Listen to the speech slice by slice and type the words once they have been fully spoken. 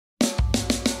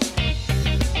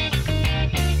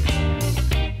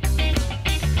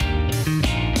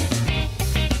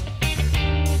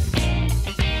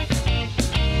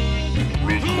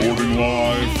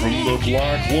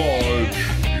Lodge.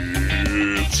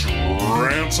 It's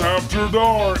Rants After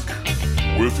Dark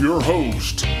with your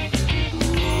host,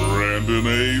 Brandon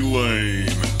A. Lane.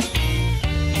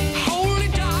 Holy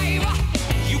diver,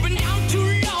 you've been down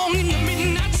too long in the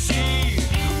midnight sea.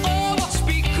 Oh, what's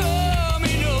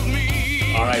becoming of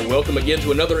me? All right, welcome again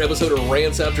to another episode of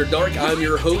Rants After Dark. I'm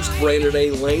your host, Brandon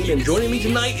A. Lane, and joining me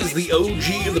tonight is the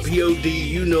OG of the POD.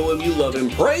 You know him, you love him.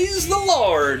 Praise the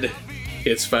Lord!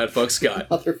 It's Fat Fuck Scott.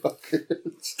 Motherfucker.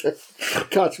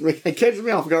 Catch me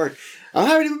off guard. I'm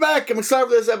happy to be back. I'm excited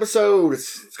for this episode.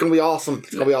 It's going to be awesome. It's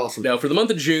going to be awesome. Now, for the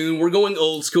month of June, we're going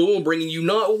old school and bringing you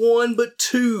not one, but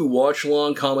two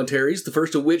watch-along commentaries, the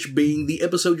first of which being the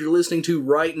episode you're listening to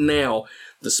right now,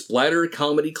 the splatter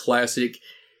comedy classic,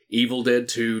 Evil Dead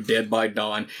 2, Dead by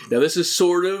Dawn. Now, this is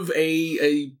sort of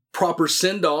a proper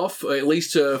send-off, at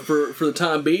least for the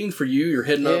time being for you. You're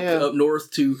heading up north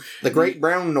to the great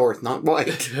brown north, not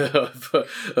white.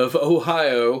 of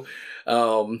Ohio.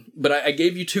 But I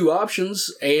gave you two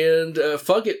options, and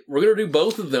fuck it, we're going to do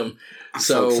both of them. I'm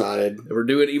so excited. We're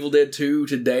doing Evil Dead 2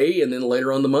 today, and then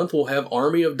later on in the month we'll have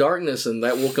Army of Darkness, and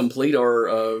that will complete our,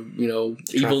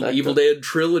 Evil Dead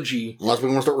trilogy. Unless we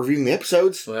want to start reviewing the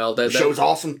episodes. Well, the show's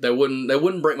awesome. That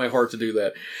wouldn't break my heart to do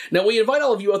that. Now, we invite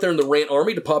all of you out there in the Rant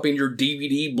Army to pop in your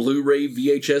DVD, Blu-ray,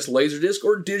 VHS, Laserdisc,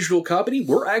 or digital copy.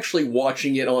 We're actually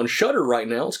watching it on Shudder right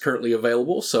now. It's currently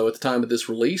available, so at the time of this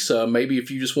release, maybe if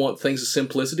you just want things of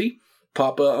simplicity,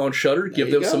 pop on Shudder,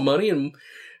 give them some money, and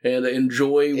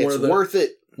enjoy worth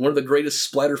it. One of the greatest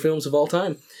splatter films of all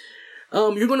time.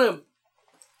 You're going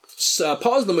to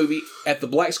pause the movie at the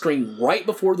black screen right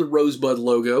before the Rosebud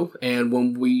logo, and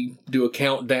when we do a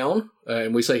countdown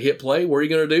and we say hit play, what are you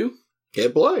going to do?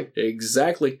 Hit play.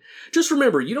 Exactly. Just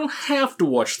remember, you don't have to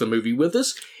watch the movie with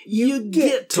us. You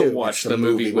get to watch the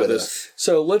movie with us.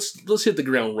 So let's hit the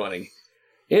ground running.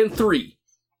 In 3,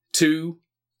 2,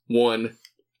 1,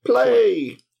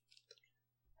 play.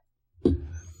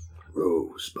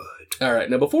 Rosebud. All right,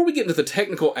 now before we get into the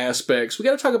technical aspects, we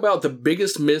got to talk about the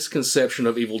biggest misconception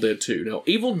of Evil Dead 2. Now,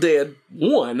 Evil Dead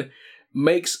 1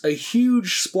 makes a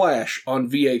huge splash on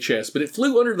VHS, but it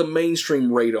flew under the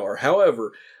mainstream radar.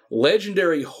 However,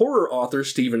 legendary horror author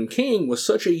Stephen King was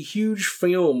such a huge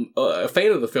fan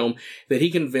of the film that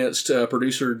he convinced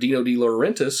producer Dino De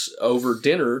Laurentiis over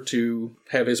dinner to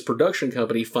have his production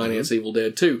company finance Evil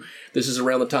Dead 2. This is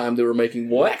around the time they were making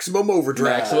what? Maximum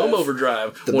Overdrive. Maximum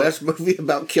Overdrive. The best movie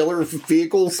about killer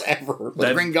vehicles ever.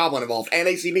 With Green Goblin involved and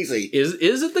AC/DC.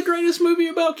 Is it the greatest movie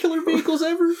about killer vehicles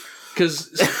ever? Because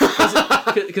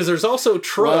there's also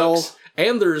trucks.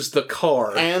 And there's the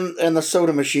car. And the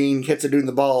soda machine hits a dude in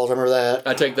the balls. I remember that.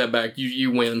 I take that back.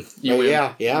 You win. You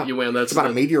win. Yeah. You win. That's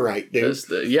about a meteorite, dude.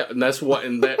 And that's what.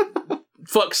 And that.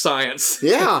 Fuck science.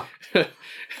 Yeah.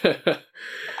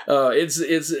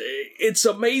 It's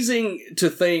amazing to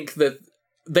think that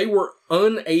they were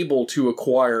unable to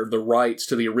acquire the rights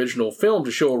to the original film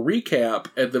to show a recap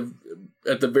at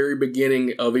the very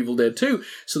beginning of Evil Dead 2,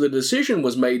 so the decision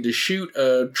was made to shoot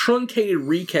a truncated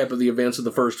recap of the events of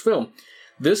the first film.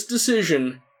 This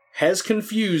decision has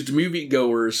confused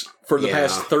moviegoers for the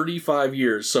past 35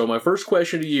 years. So my first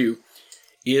question to you,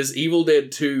 is Evil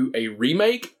Dead 2 a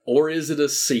remake, or is it a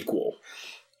sequel?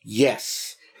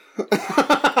 Yes.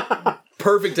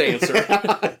 Perfect answer.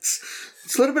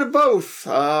 It's a little bit of both.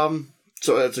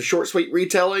 So it's a short, sweet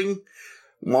retelling,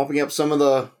 mopping up some of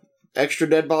the extra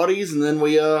dead bodies, and then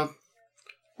we're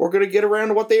going to get around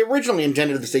to what they originally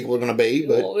intended the sequel was going to be.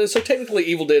 But well, so technically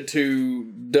Evil Dead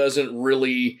 2 doesn't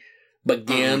really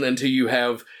begin until you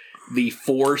have the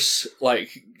Force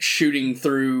shooting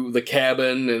through the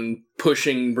cabin and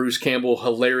pushing Bruce Campbell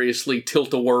hilariously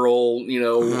tilt-a-whirl,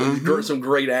 some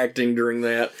great acting during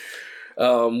that,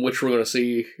 which we're going to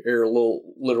see here a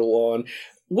little on.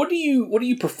 What do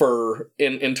you prefer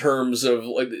in terms of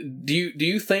do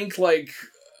you think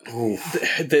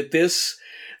that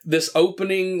this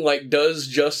opening does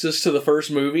justice to the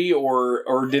first movie,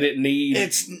 or did it need?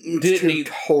 It's two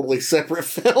totally separate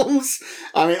films.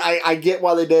 I mean, I get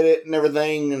why they did it and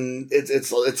everything, and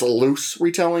it's a loose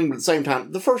retelling, but at the same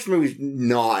time, the first movie's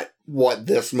not what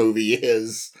this movie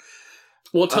is.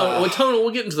 Well, we'll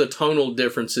get into the tonal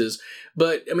differences,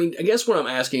 but I mean, I guess what I'm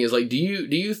asking is do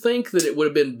you think that it would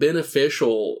have been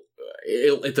beneficial,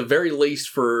 at the very least,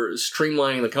 for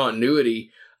streamlining the continuity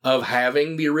of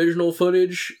having the original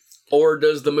footage, or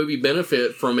does the movie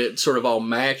benefit from it sort of all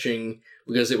matching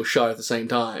because it was shot at the same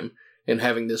time and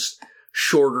having this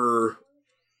shorter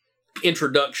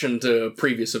introduction to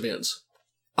previous events?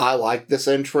 I like this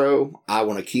intro. I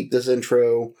want to keep this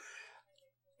intro.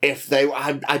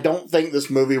 I don't think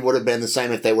this movie would have been the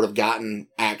same if they would have gotten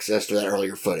access to that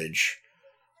earlier footage.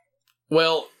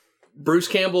 Well, Bruce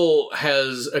Campbell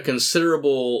has a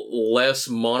considerable less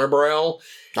monobrow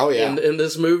Oh, yeah. in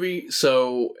this movie.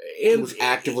 So, He was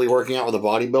actively working out with the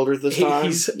bodybuilders this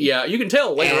time. you can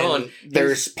tell later And on.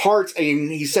 there's parts,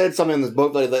 and he said something in this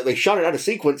book that they shot it out of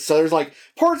sequence, so there's like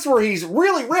parts where he's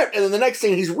really ripped, and then the next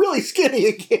scene he's really skinny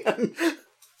again.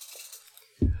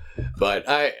 But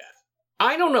I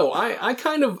don't know.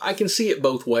 I can see it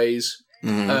both ways.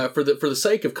 For the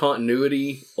sake of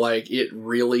continuity, like it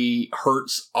really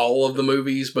hurts all of the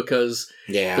movies because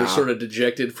they're sort of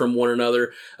dejected from one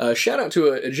another. Shout out to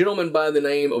a gentleman by the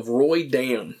name of Roy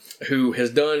Dam, who has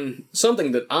done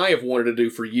something that I have wanted to do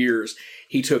for years.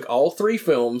 He took all 3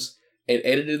 films and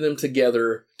edited them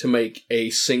together to make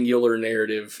a singular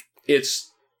narrative.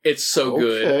 It's so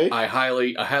good. I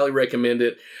highly recommend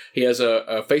it. He has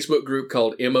a Facebook group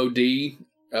called MOD.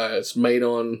 It's made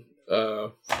on.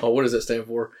 What does that stand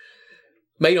for?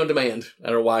 Made on Demand. I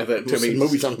don't know why that to me.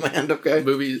 Movies on Demand, okay.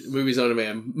 Movies on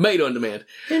Demand. Made on Demand.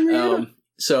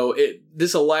 So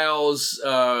this allows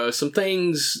some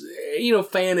things,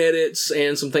 fan edits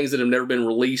and some things that have never been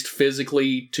released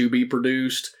physically to be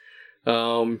produced.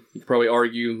 You could probably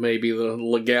argue maybe the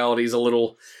legality's a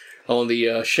little on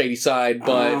the shady side,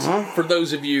 but for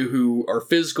those of you who are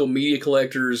physical media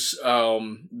collectors,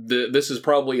 this is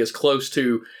probably as close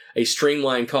to a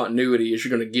streamlined continuity as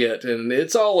you're going to get, and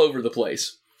it's all over the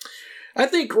place. I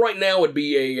think right now would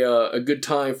be a good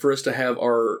time for us to have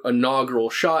our inaugural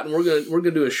shot, and we're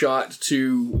gonna do a shot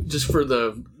to just for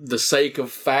the sake of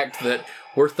fact that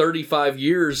we're 35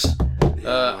 years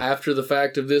after the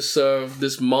fact of this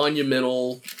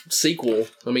monumental sequel.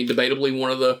 I mean, debatably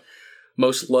one of the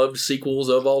most loved sequels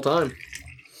of all time.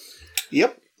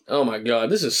 Yep. Oh my God,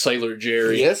 this is Sailor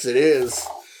Jerry. Yes, it is.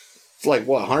 It's like,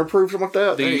 what, 100 proof, something like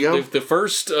that? There you go. The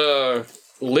first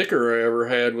liquor I ever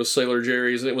had was Sailor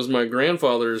Jerry's, and it was my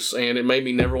grandfather's, and it made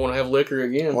me never want to have liquor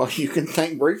again. Well, you can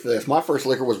thank Bree for this. My first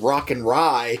liquor was Rock and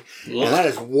Rye, and that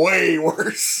is way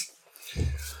worse.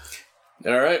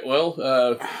 All right,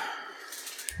 well,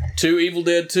 2 Evil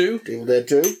Dead 2. Evil Dead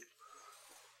 2.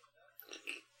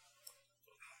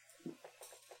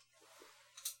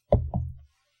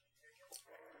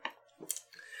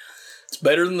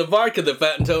 Better than the vodka that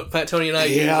Fat Tony and I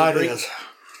use. Yeah, it is.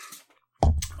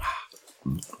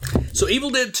 So Evil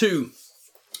Dead 2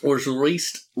 was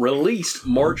released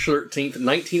March 13th,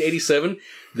 1987.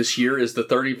 This year is the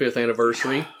 35th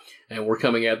anniversary, and we're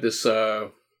coming at this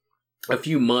a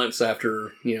few months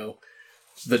after,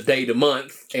 the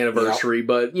day-to-month anniversary, Yep.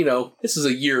 but, this is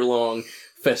a year-long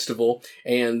festival,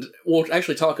 and we'll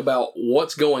actually talk about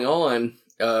what's going on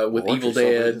with Evil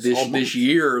Dead this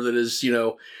year that is,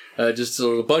 just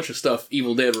a bunch of stuff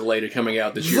Evil Dead related coming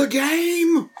out this year. The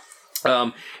game!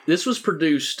 This was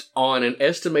produced on an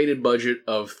estimated budget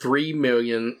of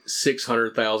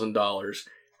 $3,600,000.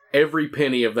 Every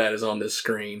penny of that is on this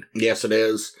screen. Yes, it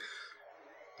is.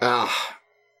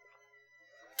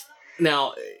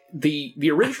 Now, the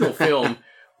original film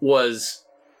was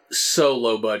so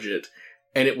low budget,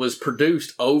 and it was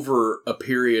produced over a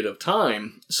period of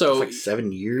time. So it's like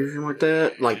 7 years, something like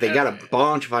that. Like, they got a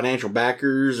bunch of financial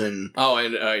backers and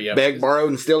begged, borrowed,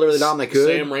 and steal every dime they could.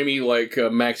 Sam Raimi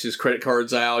maxed his credit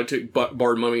cards out. He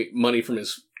borrowed money from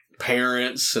his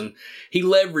parents, and he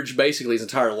leveraged basically his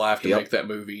entire life to make that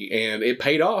movie, and it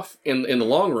paid off in the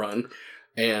long run.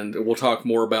 And we'll talk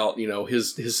more about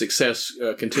his success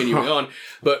continuing on.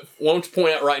 But I want to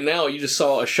point out right now, you just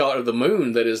saw a shot of the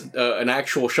moon that is an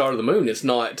actual shot of the moon. It's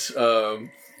not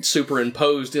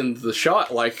superimposed in the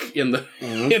shot like in the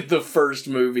in the first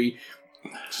movie.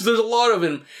 So there's a lot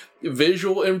of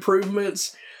visual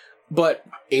improvements, but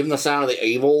even the sound of the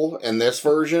evil in this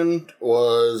version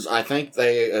was, I think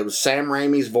it was Sam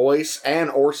Raimi's voice and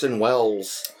Orson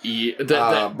Welles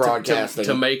broadcasting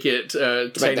to make it to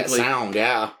make that sound.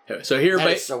 Yeah. So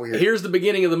here's the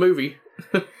beginning of the movie.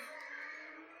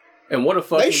 And what a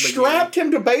fucking They strapped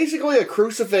him to basically a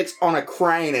crucifix on a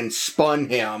crane and spun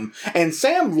him. And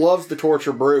Sam loves to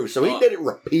torture Bruce, so he did it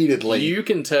repeatedly. You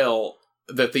can tell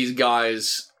that these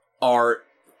guys are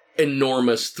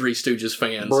enormous Three Stooges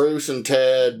fans. Bruce and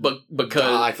Ted because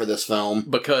die for this film.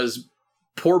 Because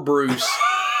poor Bruce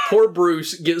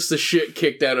gets the shit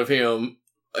kicked out of him.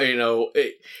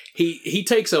 He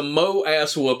takes a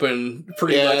ass whooping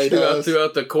pretty much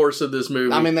throughout the course of this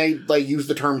movie. I mean, they use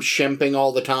the term shimping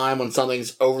all the time when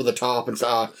something's over the top. And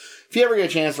if you ever get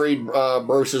a chance to read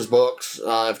Bruce's books,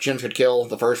 If Chimps Could Kill,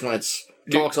 the first one,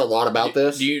 talks a lot about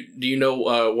this. Do you know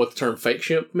what the term fake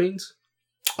shimp means?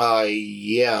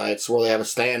 Yeah, it's where they have a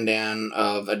stand-in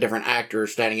of a different actor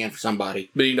standing in for somebody.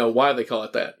 But you know why they call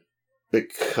it that?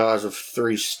 Because of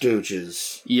Three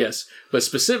Stooges. Yes, but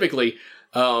specifically,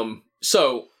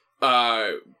 So,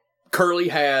 Curly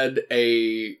had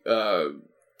an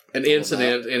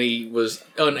incident and he was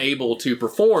unable to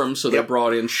perform, so they Yep.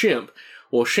 brought in Shemp.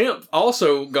 Well, Shemp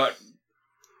also got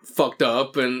fucked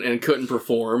up and couldn't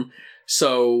perform.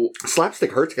 So,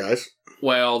 Slapstick hurts, guys.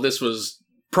 well, this was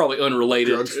probably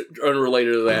unrelated Drugs?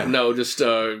 to that. No, just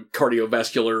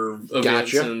cardiovascular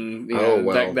events Gotcha. and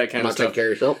that kind of Not stuff. take care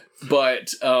of yourself.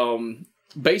 But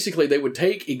basically, they would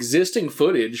take existing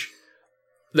footage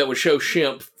that would show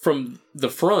Shemp from the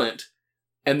front,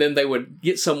 and then they would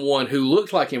get someone who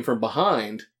looked like him from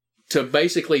behind to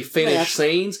basically finish Yeah.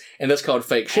 scenes, and that's called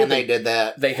fake shipping. And they did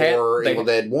that They had- for they- Evil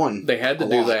Dead 1. They had to a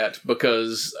do lot. that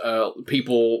because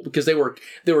because they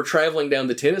were traveling down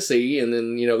to Tennessee, and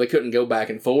then they couldn't go back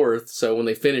and forth. So when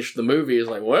they finished the movie, it's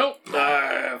like, well,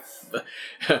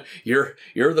 you're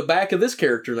the back of this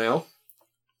character now.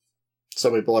 So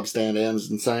many blood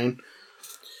stand-ins, insane.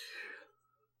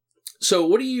 So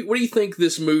what do you think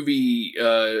this movie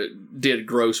did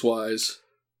gross wise?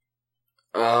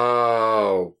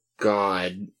 Oh,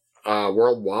 God.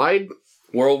 Worldwide?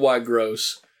 Worldwide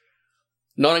gross,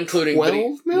 not including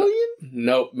 12 million?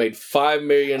 Nope, made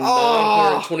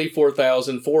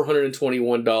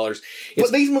 $5,924,421.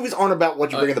 But these movies aren't about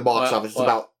what you bring in the box office. It's well-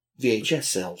 about VHS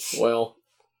sales. Well,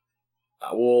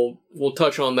 we'll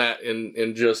touch on that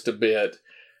in just a bit.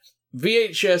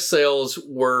 VHS sales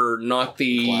were not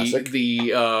the Classic.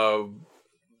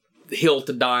 hill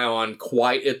to die on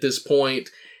quite at this point.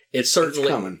 It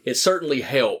coming. certainly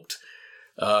helped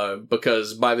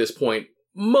because by this point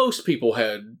most people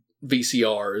had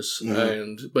VCRs,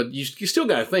 Mhm. but you still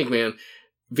got to think, man.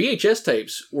 VHS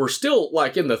tapes were still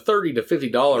like in the $30 to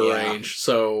 $50 Yeah. range,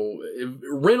 so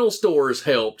rental stores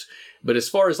helped. But as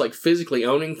far as like physically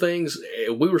owning things,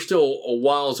 we were still a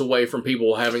whiles away from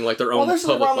people having like their own This is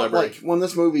public around, library. like, when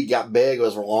this movie got big, it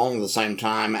was along the same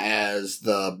time as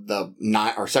the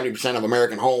 70% of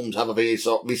American homes have a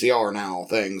VCR now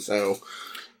thing. So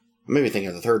maybe thinking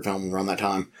of the third film around that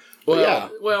time.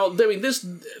 But Well, I mean, this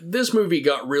movie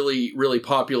got really, really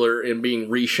popular in being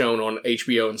reshown on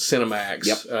HBO and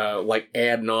Cinemax, like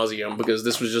ad nauseum, because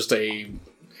this was just a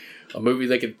movie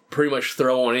they could pretty much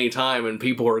throw on any time, and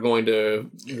people are going to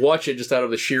watch it just out of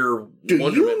the sheer Do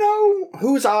wonderment. you know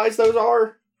whose eyes those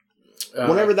are? Uh,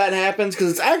 Whenever that happens,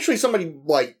 because it's actually somebody,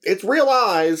 like, it's real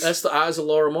eyes. That's the eyes of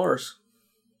Laura Mars.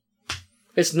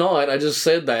 It's not. I just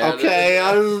said that. Okay,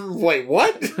 wait,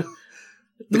 what?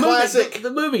 The movie- classic.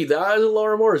 the movie, The Eyes of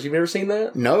Laura Mars. You've never seen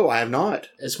that? No, I have not.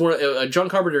 It's one. John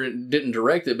Carpenter didn't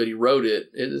direct it, but he wrote it.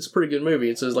 It's a pretty good movie.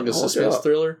 It's like a I'll look it suspense up.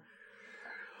 thriller.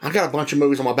 I got a bunch of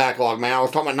movies on my backlog, man. I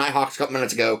was talking about Nighthawks a couple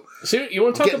minutes ago. So you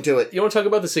want to I'm talk? getting to it. You want to talk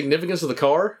about the significance of the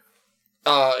car?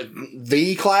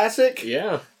 The classic.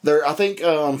 Yeah. I think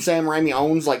Sam Raimi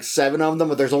owns like 7 of them,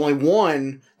 but there's only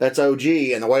one that's OG,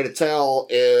 and the way to tell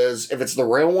is if it's the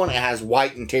real one, it has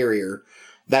white interior.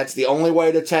 That's the only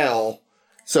way to tell.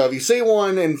 So if you see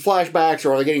one in flashbacks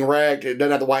or they're getting wrecked, it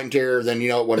doesn't have the white interior, then you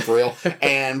know it wasn't for real.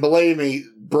 And believe me,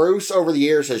 Bruce over the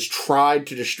years has tried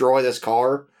to destroy this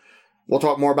car. We'll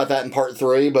talk more about that in part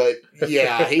 3, but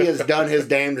yeah, he has done his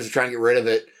damnedest to try and get rid of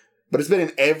it. But it's been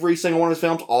in every single one of his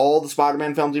films, all the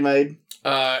Spider-Man films he made.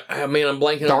 I mean, I'm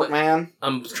blanking. Darkman.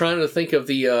 I'm trying to think of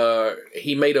the.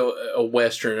 He made a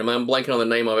western. I'm blanking on the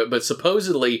name of it, but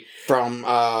supposedly From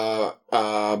not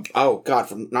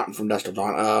from Dust Till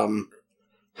Dawn.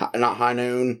 Not High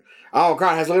Noon. Oh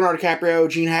god, has Leonardo DiCaprio,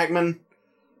 Gene Hackman,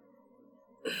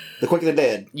 The Quick and the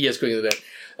Dead. yes, Quick of the Dead.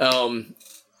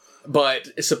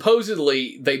 But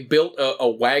supposedly they built a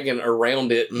wagon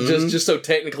around it just so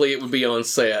technically it would be on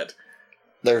set.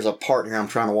 There's a part here I'm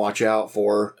trying to watch out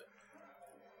for.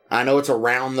 I know it's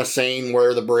around the scene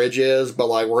where the bridge is, but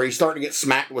like where he's starting to get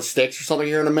smacked with sticks or something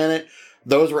here in a minute.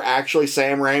 Those were actually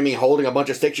Sam Raimi holding a bunch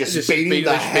of sticks, just beating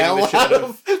the hell shit out out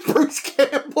of Bruce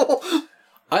Campbell.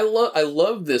 I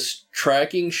love this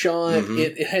tracking shot.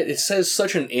 It says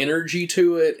such an energy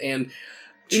to it, and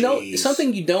you know Jeez.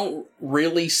 something you don't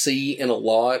really see in a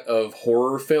lot of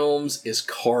horror films is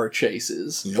car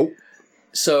chases. Nope.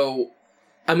 So,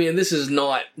 I mean, this is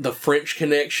not the French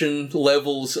Connection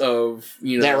levels of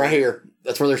That right here.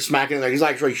 That's where they're smacking it there. He's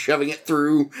actually shoving it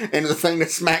through into the thing to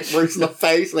smack Bruce in the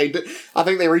face. And I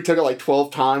think they retook it like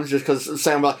 12 times just because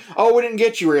Sam was like, oh, we didn't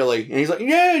get you really. And he's like,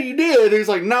 yeah, you did. And he's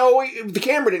like, no, the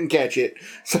camera didn't catch it.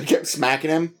 So he kept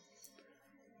smacking him.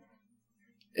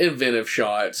 inventive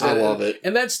shots. I love it.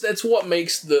 And that's what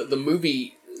makes the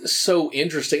movie so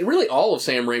interesting. Really, all of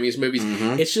Sam Raimi's movies.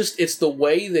 Mhm. It's the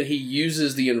way that he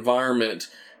uses the environment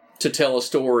to tell a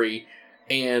story.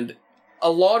 And a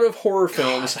lot of horror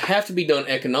films have to be done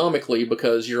economically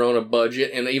because you're on a budget,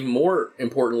 and even more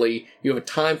importantly, you have a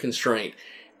time constraint.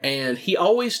 And he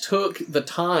always took the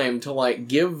time to, like,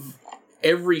 give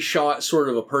every shot sort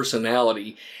of a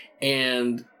personality.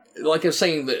 And like I was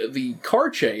saying, the car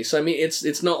chase, I mean,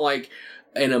 it's not like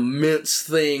an immense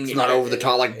thing. It's not over the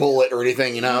top like Bullet or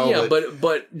anything, you know? Yeah,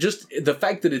 but just the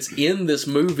fact that it's in this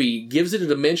movie gives it a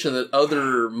dimension that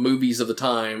other movies of the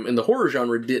time in the horror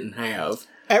genre didn't have.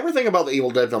 Everything about the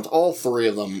Evil Dead films, all three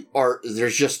of them,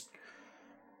 there's just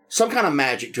some kind of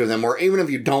magic to them, where even if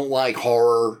you don't like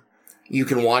horror, you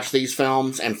can watch these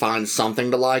films and find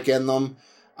something to like in them.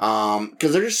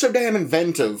 Because they're just so damn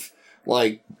inventive.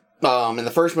 Like, in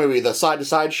the first movie, the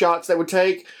side-to-side shots they would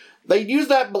take, they use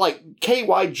that, like,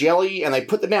 KY jelly, and they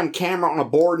put the damn camera on a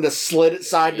board and just slid it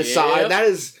side to side. That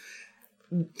is...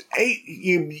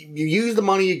 You use the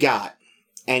money you got,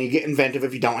 and you get inventive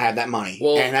if you don't have that money.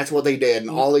 Well, and that's what they did,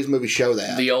 and all these movies show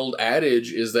that. The old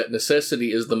adage is that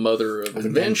necessity is the mother of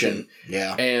invention.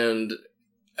 Yeah. And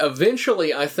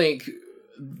eventually, I think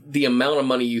the amount of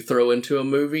money you throw into a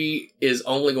movie is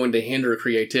only going to hinder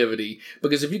creativity.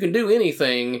 Because if you can do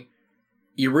anything,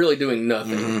 you're really doing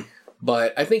nothing. Mm-hmm.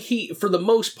 But I think he, for the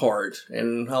most part,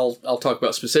 and I'll talk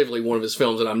about specifically one of his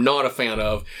films that I'm not a fan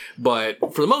of, but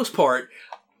for the most part,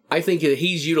 I think that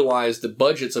he's utilized the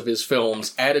budgets of his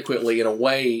films adequately in a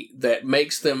way that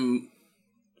makes them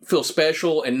feel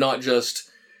special and not just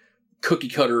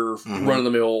cookie-cutter,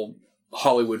 run-of-the-mill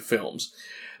Hollywood films.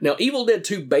 Now, Evil Dead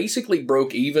 2 basically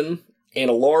broke even,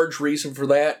 and a large reason for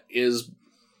that is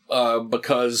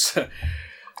because...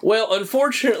 Well,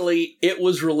 unfortunately, it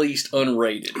was released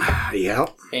unrated.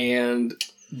 Yep. And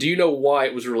do you know why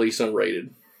it was released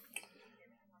unrated?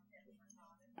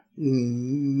 The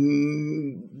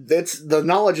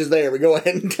knowledge is there. But go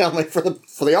ahead and tell me for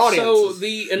the audience. So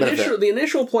the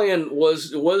initial plan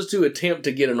was to attempt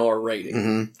to get an R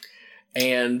rating,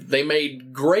 and they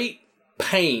made great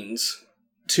pains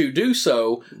to do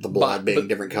so. The blood being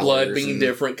different colors. Blood being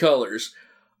different colors.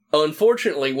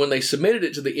 Unfortunately, when they submitted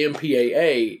it to the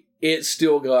MPAA, it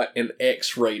still got an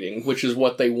X rating, which is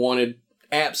what they wanted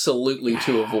absolutely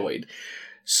to avoid.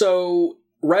 So,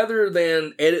 rather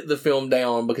than edit the film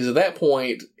down, because at that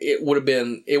point, it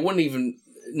wouldn't even,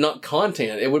 not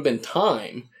content, it would have been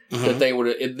time that they would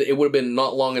have, it would have been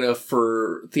not long enough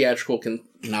for theatrical.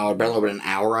 No, it barely been an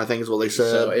hour, I think is what they said.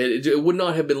 So, it would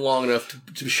not have been long enough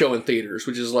to show in theaters,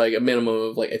 which is like a minimum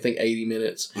of, like, I think 80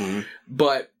 minutes.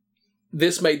 But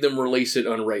this made them release it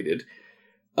unrated.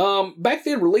 Back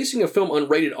then, releasing a film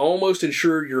unrated almost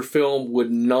ensured your film would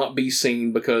not be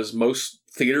seen because most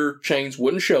theater chains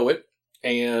wouldn't show it,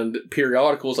 and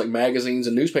periodicals like magazines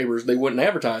and newspapers, they wouldn't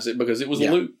advertise it because it was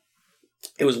lewd.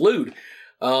 It was lewd.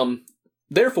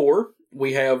 Therefore,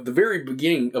 we have the very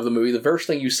beginning of the movie. The first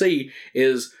thing you see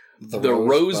is the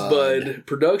Rosebud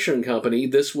production company.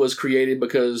 This was created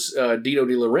because Dino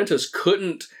De Laurentiis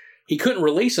couldn't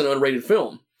release an unrated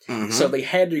film. So they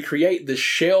had to create this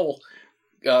shell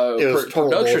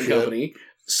production company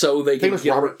so they could. I think it was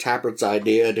Robert Tapert's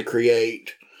idea to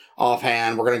create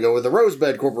offhand. We're going to go with the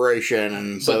Rosebud Corporation,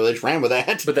 and so they just ran with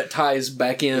that. But that ties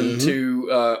back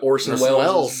into Orson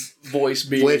Welles' voice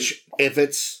being, which, if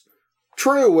it's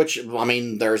true, which I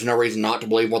mean, there's no reason not to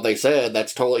believe what they said.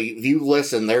 That's totally. If you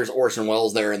listen, there's Orson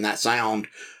Welles there in that sound.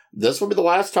 This would be the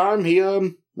last time he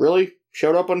really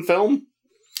showed up on film.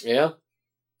 Yeah.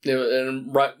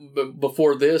 And right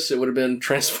before this, it would have been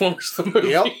Transformers the movie.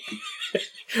 Yep.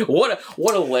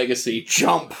 What a legacy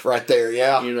jump right there.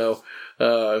 Yeah. You know,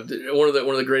 one of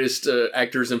the greatest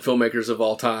actors and filmmakers of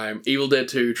all time. Evil Dead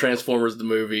 2, Transformers the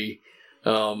movie,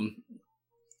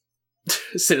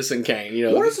 Citizen Kane. You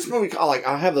know, what is this movie called? Like,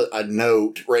 I have a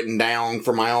note written down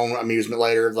for my own amusement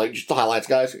later. Like, just the highlights,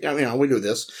 guys. You know, we do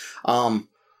this.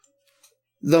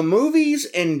 The movies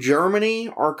in Germany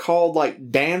are called, like,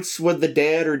 Dance with the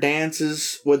Dead or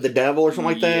Dances with the Devil or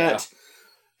something like that.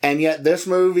 And yet this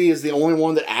movie is the only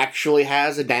one that actually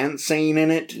has a dance scene in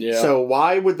it. Yeah. So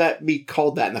why would that be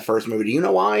called that in the first movie? Do you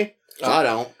know why? I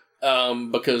don't.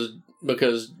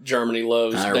 Because Germany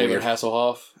loves David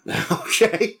Hasselhoff.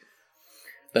 Okay.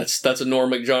 That's a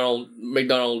Norm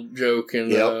Macdonald joke,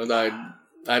 and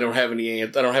I don't have I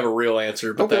don't have a real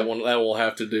answer, but that will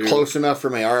have to do. Close enough for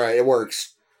me. All right, it works.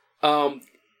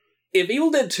 If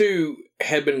Evil Dead 2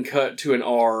 had been cut to an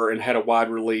R and had a wide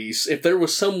release, if there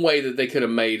was some way that they could have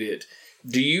made it,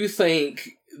 do you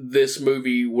think this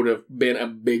movie would have been a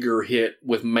bigger hit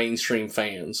with mainstream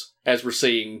fans, as we're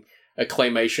seeing a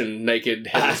claymation naked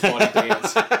headless body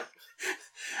dance?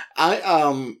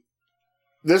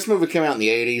 This movie came out in the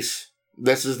 80s.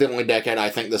 This is the only decade I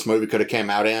think this movie could have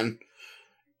came out in.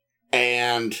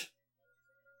 And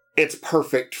it's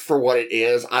perfect for what it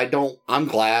is. I'm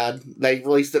glad they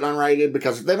released it unrated,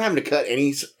 because them having to cut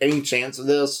any chance of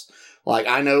this, like,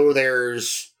 I know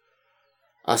there's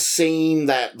a scene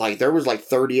that, like, there was like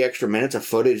 30 extra minutes of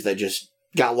footage that just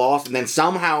got lost and then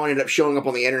somehow ended up showing up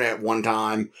on the internet one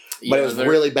time, but it was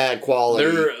really bad quality.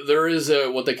 There is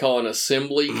what they call an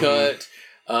assembly cut.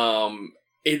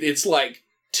 It's like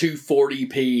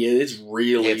 240p. It's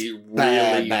really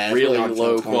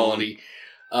low quality.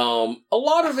 A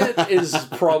lot of it is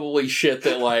probably shit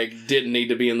that, like, didn't need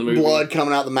to be in the movie. Blood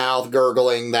coming out the mouth,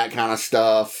 gurgling, that kind of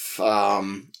stuff.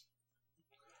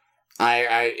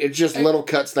 It's just little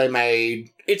cuts they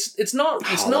made. It's not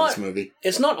this movie.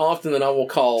 It's not often that I will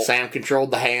call Sam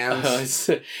controlled the hands.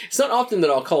 It's not often that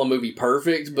I'll call a movie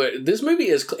perfect, but this movie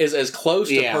is as close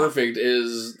to perfect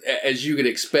as you could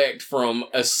expect from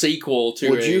a sequel to.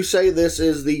 Would you say this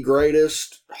is the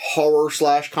greatest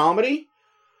horror/comedy?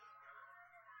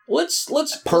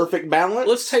 Let's perfect balance.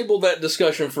 Let's table that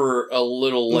discussion for a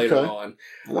little later on.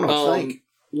 I want to think.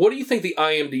 What do you think the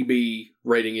IMDb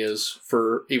rating is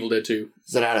for Evil Dead 2?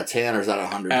 Is that out of 10 or is that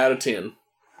 100? Out of 10.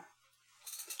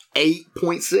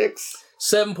 8.6?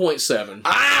 7.7.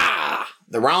 Ah!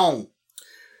 They're wrong.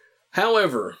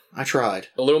 However, I tried.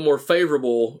 A little more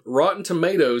favorable, Rotten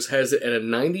Tomatoes has it at a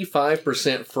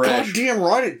 95% fresh. Goddamn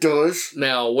right it does.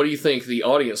 Now, what do you think the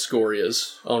audience score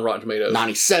is on Rotten Tomatoes?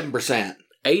 97%.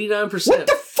 89%. What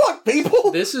the fuck,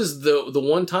 people? This is the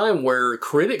one time where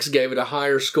critics gave it a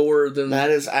higher score than...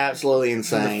 That is absolutely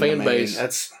insane. The fan base.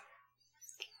 That's...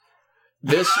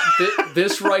 This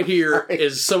right here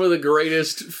is some of the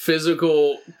greatest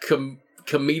physical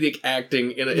comedic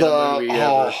acting in a movie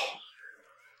ever.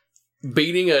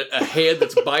 Beating a head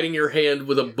that's biting your hand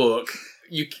with a book.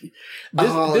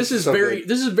 This is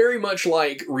very much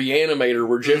like Reanimator,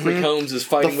 where Jeffrey Combs is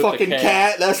fighting with the fucking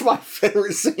cat. That's my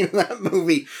favorite scene in that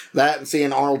movie. That and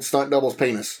seeing Arnold stunt double's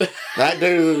penis. That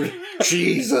dude,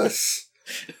 Jesus.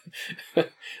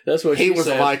 That's what he was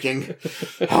said. A Viking.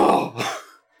 Oh.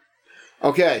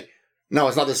 Okay. No,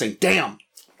 it's not this thing. Damn.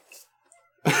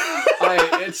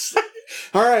 It's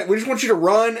all right. We just want you to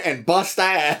run and bust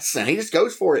ass, and he just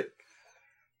goes for it.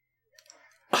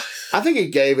 I think he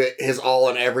gave it his all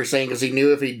in every scene because he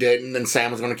knew if he didn't, then Sam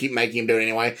was going to keep making him do it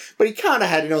anyway. But he kind of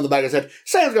had to know in the back of his head,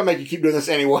 Sam's going to make you keep doing this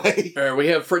anyway. All right, we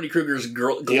have Freddy Krueger's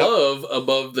glove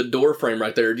above the door frame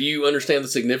right there. Do you understand the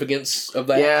significance of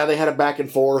that? Yeah, they had a back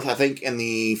and forth. I think in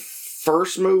the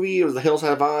first movie, it was The Hills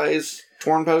Have Eyes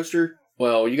torn poster.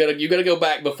 Well, you gotta go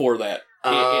back before that.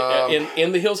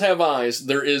 In The Hills Have Eyes,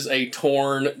 there is a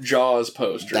torn Jaws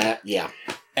poster.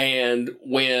 And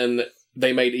when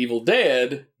they made Evil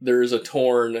Dead, there's a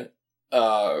torn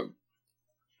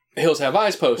Hills Have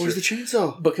Eyes poster. Where's the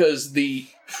chainsaw? Because the...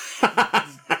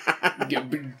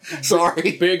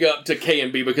 Sorry. Big up to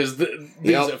K&B because these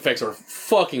effects are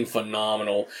fucking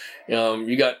phenomenal.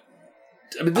 You got...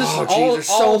 I mean, there's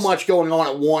so much going on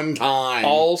at one time.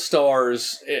 All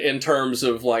stars in terms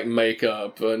of like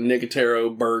makeup.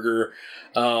 Nicotero, Berger,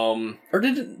 or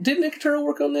did Nicotero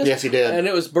work on this? Yes, he did. And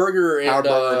it was Berger and Howard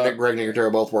Berger and Greg Nicotero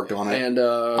both worked on it. And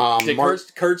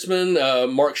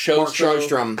Kurtzman, Mark Shostrom. Mark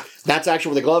Shostrom. That's actually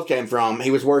where the glove came from.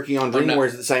 He was working on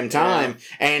DreamWorks at the same time,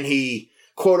 and he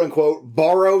quote unquote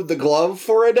borrowed the glove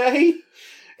for a day.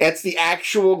 It's the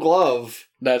actual glove.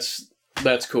 That's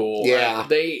cool. Yeah.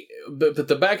 But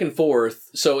the back and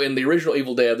forth, so in the original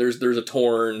Evil Dead, there's a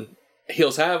torn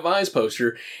Hills Have Eyes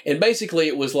poster, and basically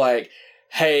it was like,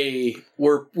 hey,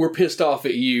 we're pissed off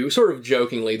at you, sort of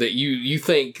jokingly, that you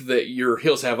think that your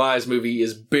Hills Have Eyes movie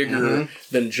is bigger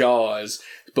than Jaws,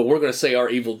 but we're going to say our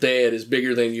Evil Dead is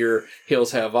bigger than your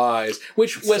Hills Have Eyes,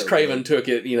 which that's Wes Craven took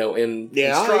it, in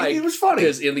stride. It was funny.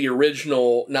 Because in the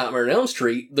original Nightmare on Elm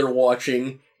Street, they're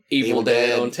watching Evil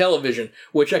Dead on television,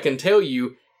 which I can tell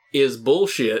you is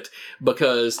bullshit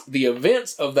because the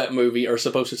events of that movie are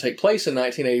supposed to take place in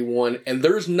 1981 and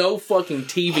there's no fucking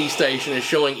TV station is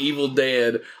showing Evil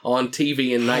Dead on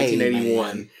TV in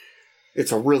 1981. Man.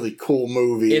 It's a really cool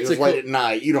movie. It's late at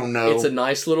night. You don't know. It's a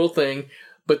nice little thing.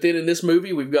 But then in this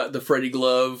movie, we've got the Freddy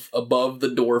glove above the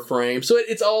door frame. So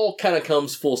it's all kind of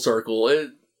comes full circle.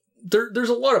 There's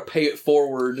a lot of pay it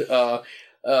forward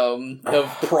of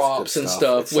props and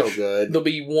stuff, it's which so good. There'll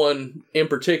be one in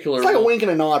particular. It's like a wink and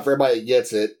a nod for everybody that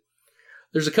gets it.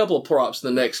 There's a couple of props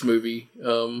in the next movie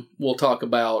we'll talk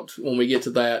about when we get to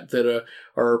that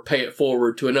are pay it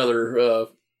forward to another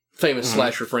famous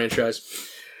slasher franchise.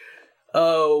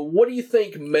 What do you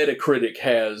think Metacritic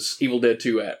has Evil Dead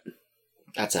 2 at?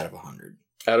 That's out of 100.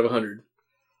 Out of 100.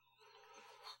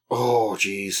 Oh,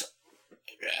 jeez.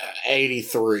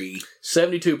 83.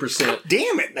 72%.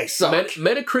 Damn it, they suck.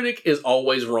 Metacritic is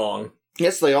always wrong.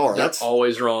 Yes, they are. They're That's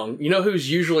always wrong. You know who's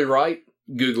usually right?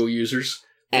 Google users.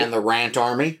 and the Rant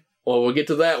Army. Well, we'll get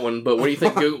to that one. But what do you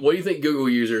think? What do you think Google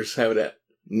users have it at?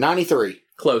 93.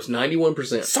 Close,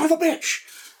 91%. Son of a bitch.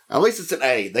 At least it's an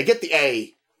A. They get the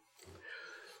A.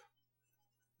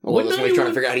 Well, Would somebody's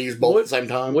trying to 91 figure out how to use both at the same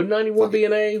time. Would 91 Fuck be it.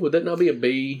 an A? Would that not be a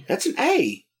B? That's an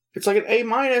A. It's like an A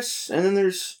minus, and then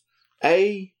there's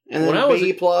A, and When I then was B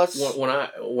a- plus. When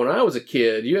I was a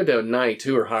kid, you had to have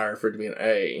 92 or higher for it to be an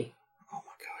A. Oh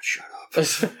my god, shut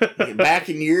up. Back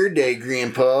in your day,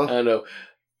 Grandpa. I know.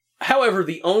 However,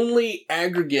 the only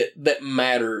aggregate that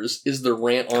matters is the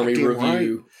Rant Army Goddamn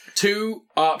review. 2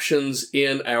 options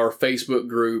in our Facebook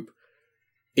group.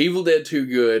 Evil Dead 2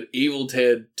 good, Evil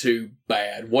Dead 2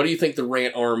 bad. What do you think the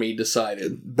Rant Army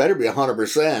decided? Better be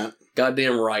 100%.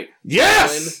 Goddamn right.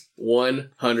 Yes!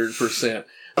 100%.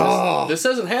 Oh. This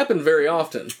doesn't happen very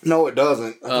often. No, it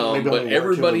doesn't. I think maybe But only one or two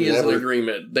everybody movies is in ever.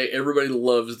 agreement. Everybody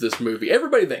loves this movie.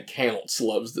 Everybody that counts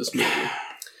loves this movie.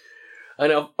 I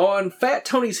know. On Fat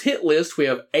Tony's hit list, we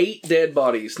have 8 dead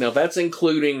bodies. Now, that's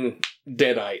including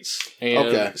Deadites. And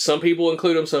Okay. some people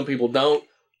include them, some people don't.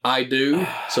 I do.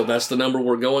 So that's the number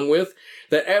we're going with.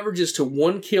 That averages to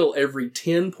 1 kill every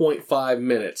 10.5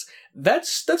 minutes.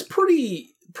 That's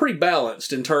pretty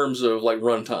balanced in terms of like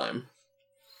runtime.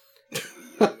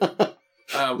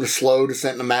 The slow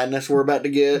descent into madness we're about to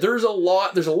get. There's a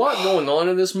lot going on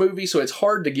in this movie, so it's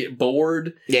hard to get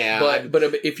bored. Yeah. But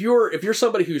if you're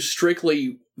somebody who's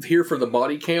strictly here for the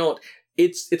body count,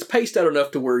 it's paced out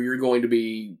enough to where you're going to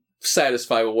be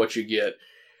satisfied with what you get.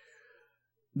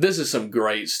 This is some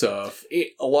great stuff.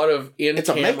 A lot of It's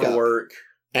a in-camera makeup. work.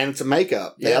 And it's a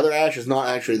makeup. The Yeah. other Ash is not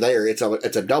actually there. It's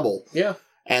a double. Yeah.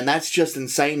 And that's just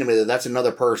insane to me that that's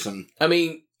another person. I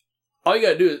mean, all you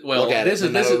gotta do is Look at this it,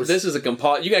 is the nose. this is a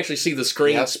composite. You can actually see the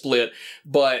screen Yep. split,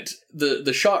 but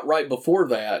the shot right before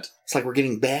that, It's like we're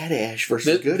getting bad Ash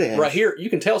versus good Ash. right here, you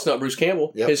can tell it's not Bruce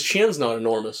Campbell. Yep. His chin's not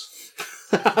enormous.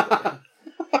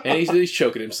 And he's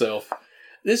choking himself.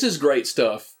 This is great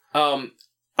stuff.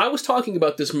 I was talking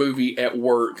about this movie at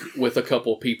work with a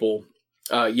couple of people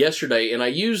yesterday, and I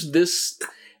used this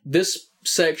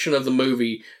section of the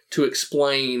movie to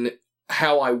explain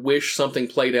how I wish something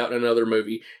played out in another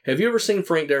movie. Have you ever seen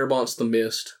Frank Darabont's The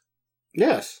Mist?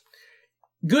 Yes.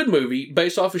 Good movie,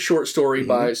 based off a short story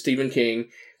by Stephen King.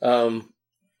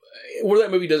 Where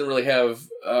that movie doesn't really have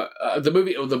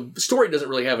the story doesn't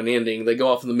really have an ending. They go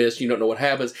off in the mist. You don't know what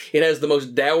happens. It has the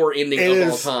most dour ending It of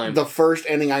all is time. the first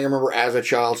ending I remember as a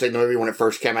child seeing the movie when it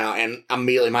first came out, and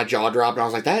immediately my jaw dropped, and I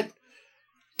was like,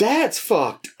 that's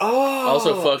fucked. Oh.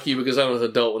 Also, fuck you because I was an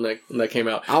adult when that came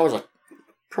out. I was like,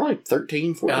 probably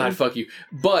 13, 14. God, fuck you.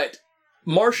 But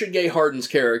Marcia Gay Harden's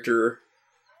character,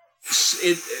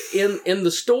 in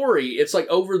the story, it's like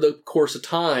over the course of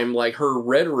time, like her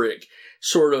rhetoric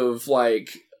sort of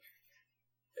like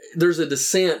there's a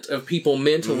descent of people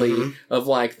mentally of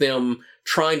like them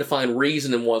trying to find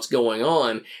reason in what's going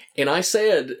on. And I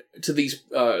said to these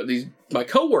my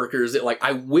coworkers that like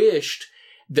I wished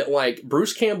that like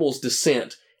Bruce Campbell's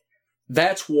descent,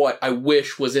 that's what I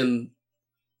wish was in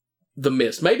The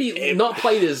Mist. Maybe not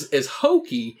played as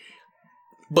hokey,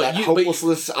 but that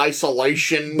hopelessness,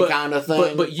 isolation kind of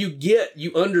thing. But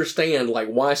you understand like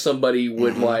why somebody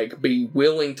would like be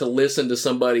willing to listen to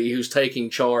somebody who's taking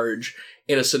charge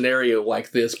in a scenario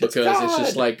like this because it's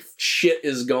just God. like shit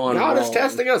is gone God wrong. is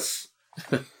testing us.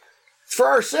 It's for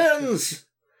our sins.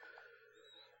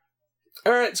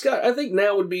 All right, Scott, I think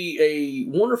now would be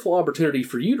a wonderful opportunity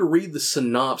for you to read the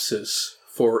synopsis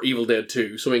for Evil Dead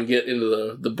 2 so we can get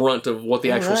into the brunt of what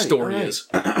the actual Alright, story alright. is.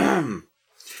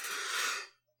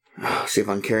 See if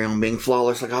I can carry on being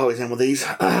flawless like I always am with these.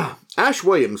 Ash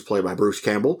Williams, played by Bruce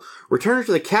Campbell, returns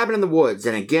to the cabin in the woods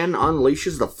and again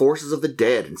unleashes the forces of the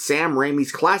dead in Sam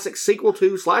Raimi's classic sequel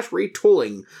to /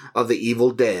 retooling of The Evil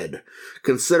Dead,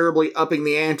 considerably upping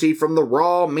the ante from the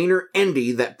raw, meaner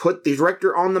indie that put the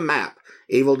director on the map.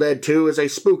 Evil Dead 2 is a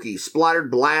spooky, splattered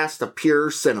blast of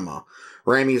pure cinema.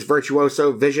 Raimi's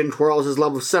virtuoso vision twirls his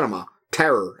love of cinema,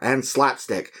 terror, and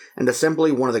slapstick into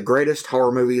simply one of the greatest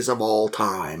horror movies of all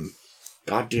time.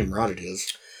 Goddamn right it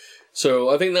is.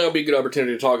 So I think that would be a good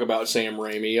opportunity to talk about Sam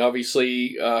Raimi.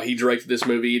 Obviously, he directed this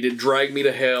movie. He did Drag Me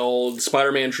to Hell,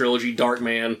 Spider-Man trilogy,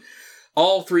 Darkman,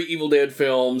 all 3 Evil Dead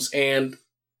films, and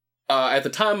at the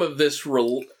time of this,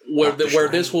 where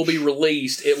this will be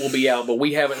released, it will be out, but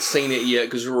we haven't seen it yet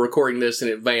because we're recording this in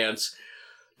advance.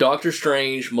 Doctor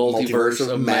Strange, Multiverse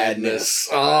of Madness.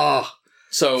 Oh,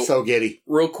 So giddy.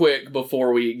 real quick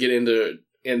before we get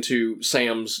into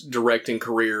Sam's directing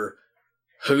career,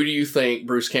 who do you think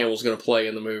Bruce Campbell's going to play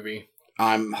in the movie?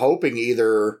 I'm hoping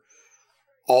either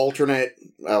alternate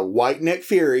white Nick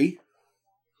Fury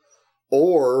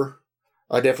or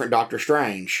a different Doctor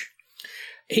Strange.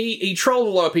 He trolled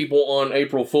a lot of people on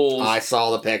April Fools. I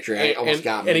saw the picture. It almost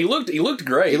got me. And he looked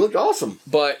great. He looked awesome.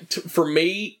 But for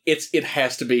me, it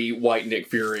has to be White Nick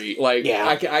Fury. Like, Yeah.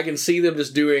 I can see them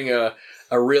just doing a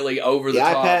really over the The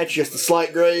eye top. patch, just a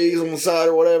slight graze on the side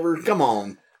or whatever. Come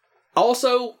on.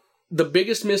 Also, the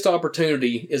biggest missed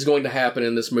opportunity is going to happen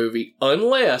in this movie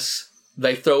unless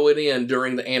they throw it in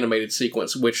during the animated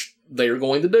sequence, which they are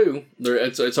going to do.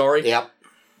 It's already. Yep.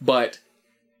 But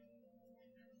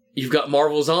you've got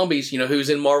Marvel Zombies. You know who's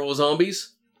in Marvel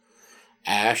Zombies?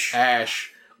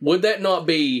 Ash. Would that not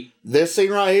be? This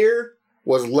scene right here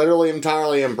was literally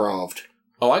entirely improv.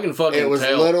 Oh, I can fucking It was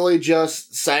tell. literally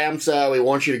just Sam said, we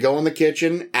want you to go in the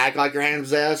kitchen, act like your hand's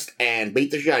possessed, and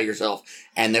beat the shit out of yourself.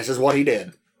 And this is what he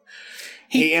did.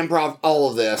 He improv all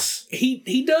of this.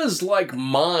 He does like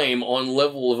mime on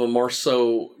level of a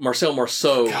Marcel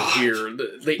Marceau God. here.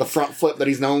 The front flip that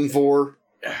he's known for.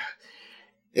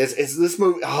 It's this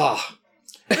movie.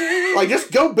 Like,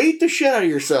 just go beat the shit out of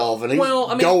yourself. And he's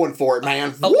going for it,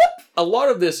 man. A lot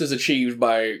of this is achieved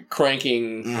by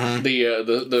cranking Mhm.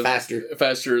 the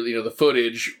faster, the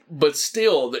footage. But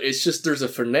still, it's just there's a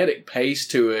frenetic pace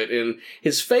to it, and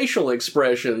his facial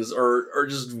expressions are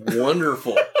just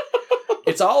wonderful.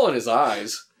 It's all in his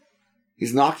eyes.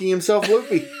 He's knocking himself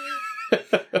loopy.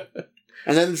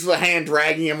 And then there's the hand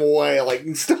dragging him away. Like,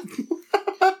 stop.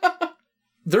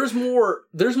 There's more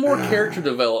character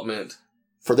development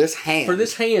For this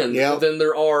hand. Yep. than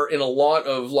there are in a lot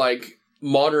of like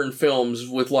modern films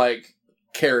with like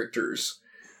characters.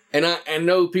 And I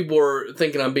know people are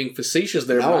thinking I'm being facetious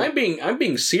there, No. but I'm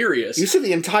being serious. You see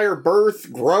the entire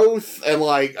birth, growth, and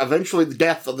like eventually the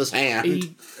death of this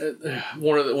hand.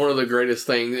 One of the greatest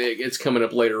things it's coming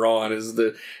up later on is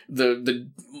the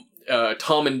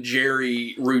Tom and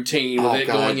Jerry routine with Oh, it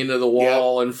God. going into the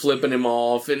wall and flipping him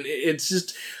off, and it's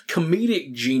just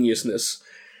comedic geniusness.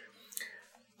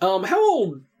 How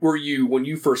old were you when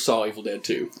you first saw Evil Dead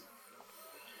 2?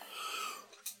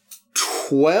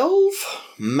 12?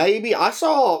 Maybe. I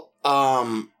saw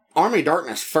Army of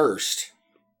Darkness first.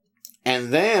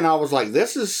 And then I was like,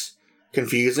 this is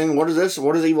confusing. What is this?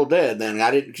 What is Evil Dead? Then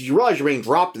I didn't, because you realize you're being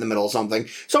dropped in the middle of something.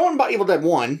 So I went and bought Evil Dead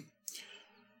 1,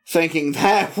 thinking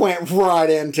that went right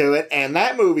into it. And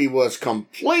that movie was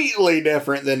completely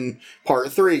different than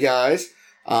part 3, guys.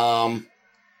 Cutting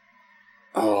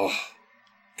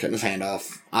his hand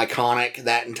off. Iconic,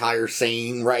 that entire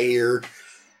scene right here.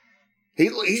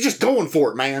 He's just going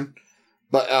for it, man.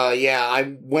 But yeah,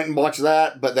 I went and watched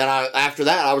that. But then after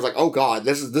that, I was like, oh god,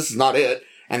 this is not it.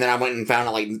 And then I went and found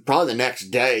it like probably the next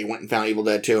day. Went and found Evil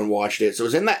Dead 2 and watched it. So it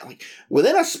was in that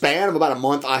within a span of about a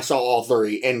month, I saw all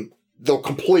 3 in the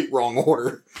complete wrong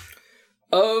order.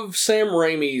 Of Sam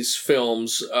Raimi's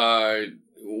films,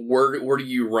 where do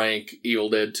you rank Evil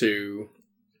Dead 2?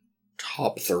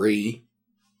 Top 3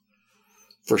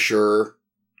 for sure.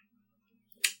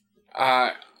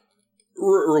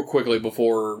 Real quickly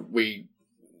before we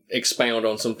expound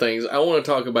on some things, I want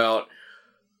to talk about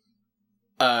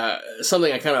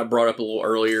something I kind of brought up a little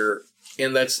earlier,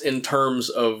 and that's in terms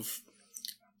of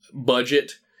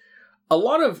budget. A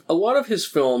lot of his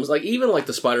films, like even like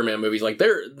the Spider-Man movies, like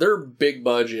they're big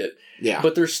budget, Yeah.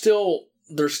 but there's still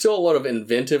a lot of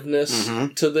inventiveness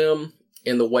Mhm. to them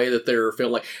in the way that they're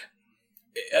filmed. Like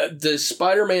the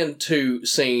Spider-Man 2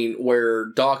 scene where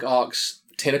Doc Ock's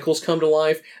tentacles come to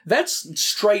life, that's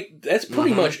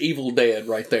pretty much Evil Dead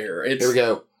right there. Here we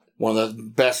go. One of the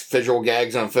best visual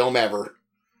gags on film ever.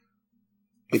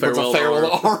 He puts a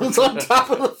farewell arms on top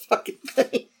of the fucking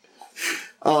thing.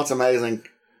 Oh, it's amazing.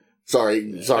 Sorry,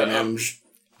 man. Just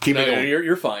keep it going.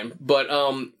 You're fine. But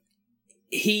I'll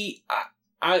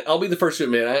be the first to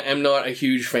admit I am not a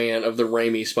huge fan of the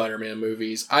Raimi Spider-Man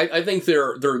movies. I think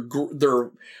they're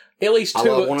at least I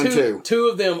love 1 and 2. Two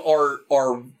of them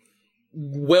are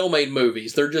well-made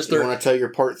movies. You want to tell your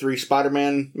part 3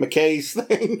 Spider-Man McKay's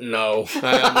thing? No,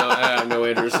 I have no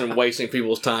interest in wasting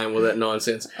people's time with that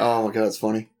nonsense. Oh my god, it's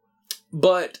funny.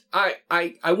 But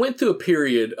I went through a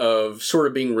period of sort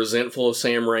of being resentful of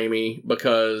Sam Raimi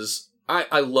because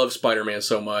I love Spider-Man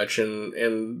so much,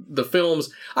 and the films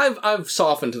I've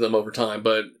softened to them over time.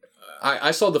 But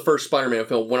I saw the first Spider-Man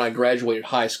film when I graduated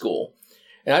high school,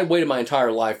 and I'd waited my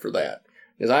entire life for that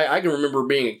because I can remember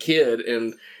being a kid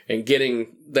and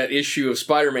getting that issue of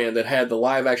Spider-Man that had the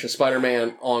live-action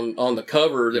Spider-Man on the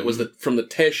cover that was from the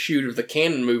test shoot of the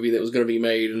Canon movie that was going to be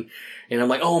made, and I'm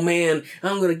like, oh man,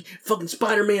 I'm going to fucking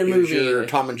Spider-Man movie. Your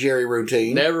Tom and Jerry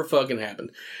routine. Never fucking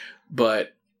happened.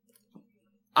 But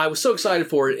I was so excited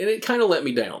for it, and it kind of let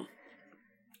me down.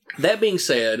 That being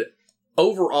said,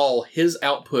 overall, his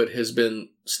output has been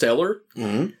stellar.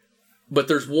 Mm-hmm. But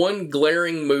there's one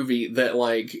glaring movie that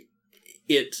like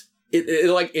it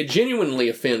genuinely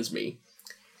offends me,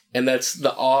 and that's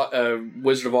the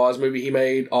Wizard of Oz movie he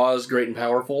made, Oz Great and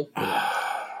Powerful.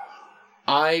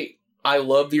 I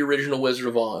love the original Wizard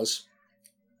of Oz,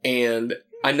 and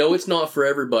I know it's not for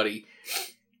everybody,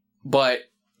 but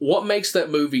what makes that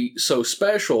movie so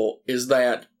special is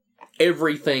that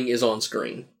everything is on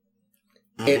screen.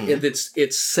 And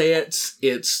it's sets,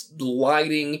 it's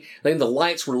lighting. I think the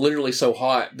lights were literally so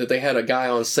hot that they had a guy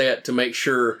on set to make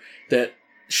sure that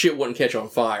shit wouldn't catch on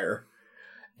fire.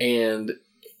 And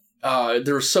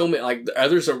there's so many, like,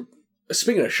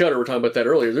 speaking of Shudder, we were talking about that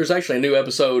earlier. There's actually a new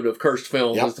episode of Cursed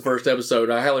Films. It's the first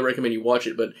episode. I highly recommend you watch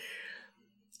it. But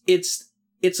it's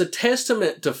a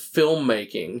testament to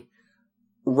filmmaking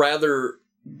rather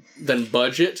than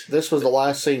budget. This was the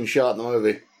last scene shot in the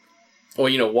movie. Well,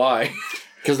 you know why?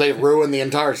 Because they ruined the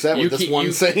entire set with this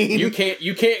one scene. You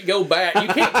can't go back. You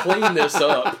can't clean this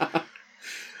up.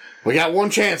 We got one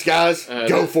chance, guys.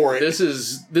 Go for it. This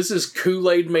is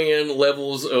Kool-Aid Man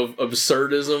levels of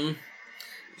absurdism.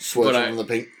 Switch on the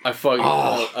pink. I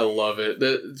love it.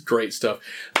 It's great stuff.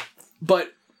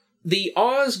 But the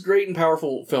Oz Great and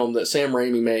Powerful film that Sam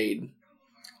Raimi made,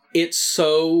 it's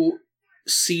so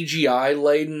CGI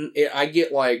laden. I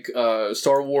get like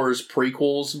Star Wars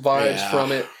prequels vibes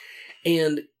from it.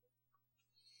 And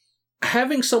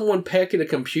having someone peck at a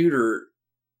computer,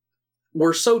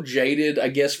 we're so jaded, I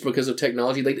guess, because of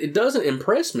technology. It doesn't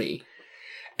impress me.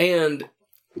 And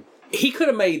he could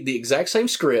have made the exact same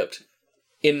script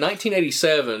in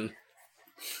 1987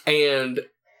 and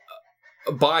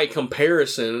by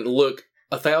comparison look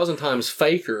 1,000 times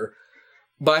faker.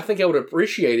 But I think I would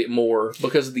appreciate it more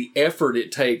because of the effort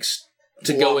it takes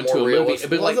to go into a movie.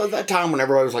 But like at that time when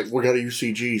everybody was like, we gotta use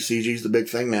CG. CG's the big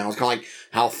thing now. It's kind of like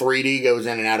how 3D goes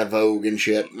in and out of vogue and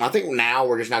shit. I think now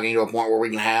we're just not getting to a point where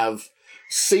we can have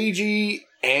CG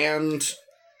and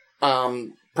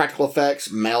practical effects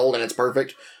meld and it's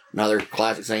perfect. Another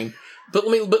classic scene. But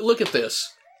look at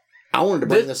this. I wanted to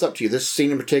bring this up to you, this scene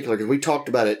in particular, because we talked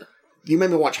about it. You made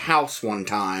me watch House one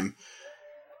time,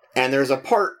 and there's a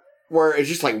part where it's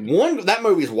just like that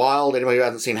movie's wild. Anybody who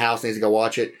hasn't seen House needs to go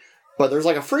watch it. But there's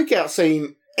like a freak out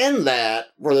scene in that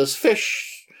where this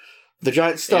fish, the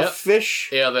giant stuffed fish,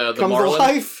 the comes marlin. to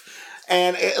life.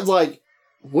 And it's like,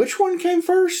 which one came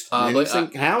first? I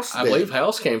House? I believe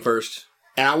House came first.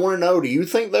 And I want to know, do you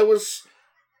think there was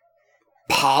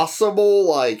possible,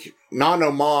 like, not an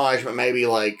homage, but maybe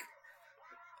like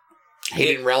he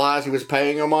didn't realize he was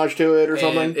paying homage to it or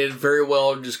something? It very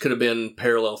well just could have been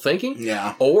parallel thinking.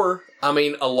 Yeah. Or, I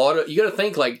mean, you got to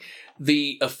think like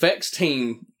the effects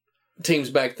teams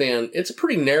back then, it's a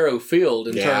pretty narrow field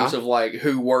in terms of like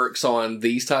who works on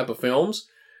these type of films.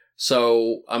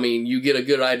 So, I mean, you get a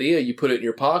good idea, you put it in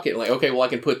your pocket, like, okay, well, I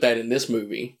can put that in this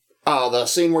movie. Oh, the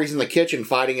scene where he's in the kitchen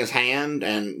fighting his hand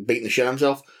and beating the shit out of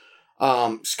himself.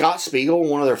 Scott Spiegel,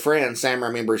 one of their friends, Sam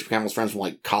Raimi and Bruce Campbell's friends from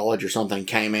like college or something,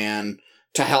 came in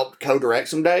to help co-direct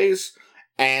some days.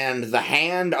 And the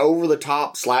hand over the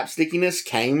top slapstickiness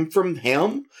came from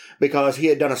him because he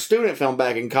had done a student film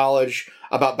back in college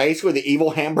about basically the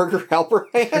evil hamburger helper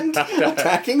hand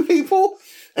attacking people.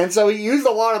 And so he used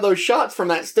a lot of those shots from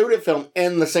that student film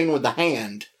in the scene with the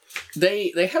hand.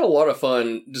 They had a lot of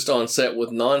fun just on set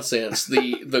with nonsense.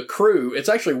 The crew, it's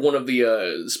actually one of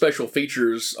the special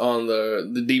features on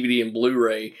the DVD and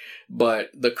Blu-ray, but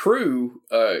the crew,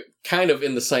 kind of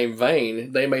in the same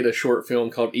vein, they made a short film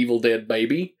called Evil Dead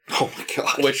Baby. Oh my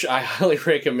god. Which I highly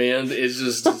recommend. It's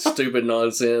just stupid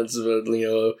nonsense, but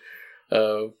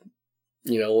a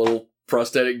little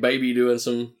prosthetic baby doing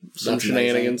some That's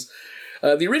shenanigans.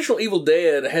 The original Evil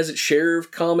Dead has its share of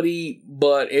comedy,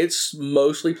 but it's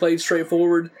mostly played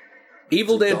straightforward.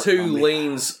 Evil Dead 2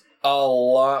 leans a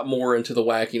lot more into the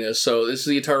wackiness, so this is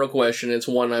the eternal question. It's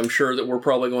one I'm sure that we're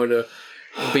probably going to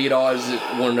beat odds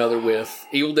at one another with.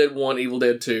 Evil Dead 1, Evil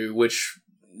Dead 2,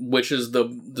 which is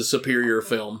the superior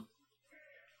film?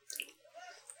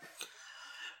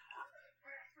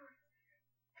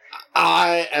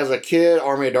 I, as a kid,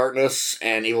 Army of Darkness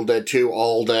and Evil Dead 2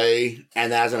 all day.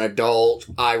 And as an adult,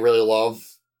 I really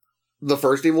love the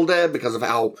first Evil Dead because of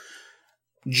how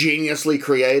geniusly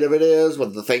creative it is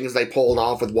with the things they pulled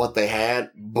off with what they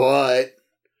had. But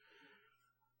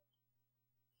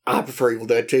I prefer Evil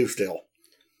Dead 2 still.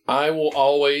 I will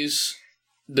always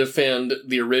defend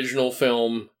the original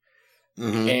film.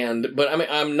 Mm-hmm. But I mean,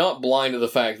 I'm not blind to the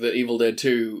fact that Evil Dead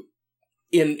 2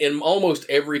 in almost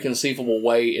every conceivable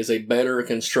way is a better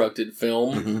constructed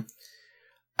film. Mm-hmm.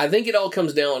 I think it all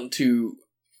comes down to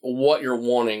what you're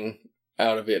wanting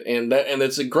out of it, and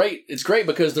it's great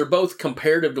because they're both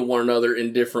comparative to one another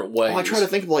in different ways. Well, I try to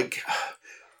think of, like,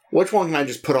 which one can I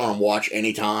just put on and watch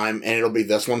anytime, and it'll be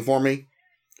this one for me.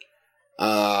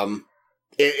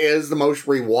 It is the most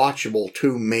rewatchable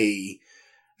to me.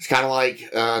 It's kind of like,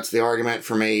 it's the argument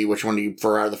for me, which one do you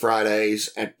prefer out of the Fridays?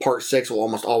 And part 6 will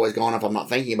almost always go on if I'm not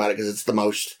thinking about it, because it's the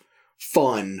most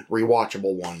fun,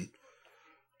 rewatchable one.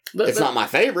 It's not my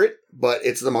favorite, but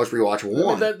it's the most rewatchable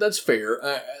one. That's fair.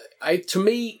 To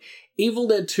me, Evil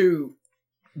Dead 2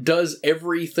 does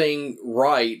everything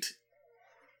right,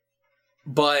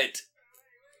 but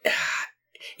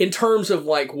in terms of,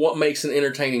 like, what makes an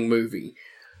entertaining movie.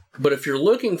 But if you're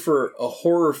looking for a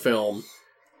horror film...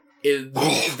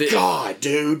 God,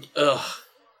 dude. Ugh.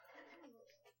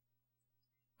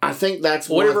 I think that's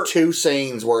one of 2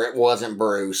 scenes where it wasn't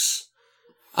Bruce.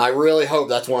 I really hope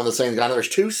that's one of the scenes. I know there's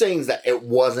 2 scenes that it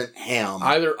wasn't him.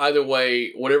 Either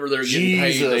way, whatever they're getting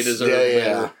paid, they deserve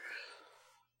better.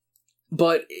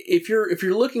 But if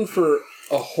you're looking for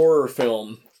a horror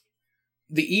film,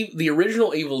 the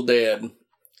original Evil Dead,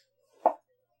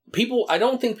 I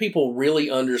don't think people really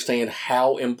understand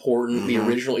how important the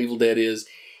original Evil Dead is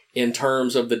in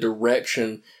terms of the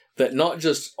direction that not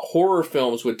just horror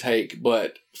films would take,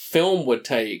 but film would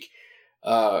take,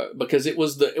 because it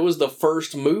was the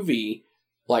first movie,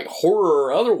 like horror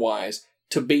or otherwise,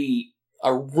 to be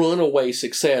a runaway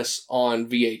success on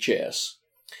VHS.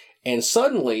 And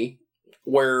suddenly,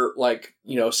 where, like,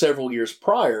 you know, several years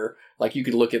prior, like, you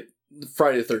could look at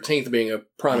Friday the 13th being a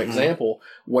prime example,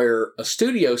 where a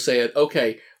studio said,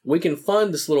 okay, we can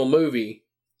fund this little movie,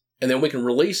 and then we can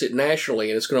release it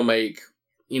nationally, and it's going to make,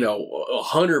 you know,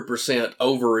 100%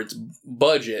 over its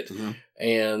budget,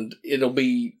 and it'll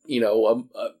be, you know,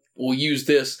 we'll use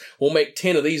this, we'll make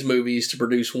 10 of these movies to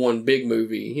produce one big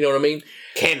movie, you know what I mean?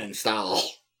 Canon style.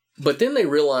 But then they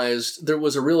realized, there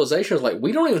was a realization, of like,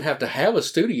 we don't even have to have a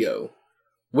studio.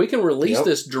 We can release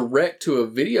this direct to a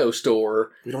video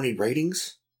store. We don't need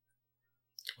ratings?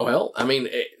 Well, I mean...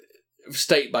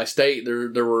 state by state,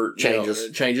 there were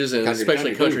changes, and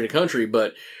especially country to country.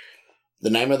 But the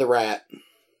name of the rat,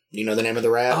 you know the name of the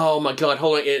rat? Oh my God!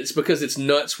 Hold on, it's because its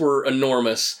nuts were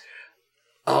enormous.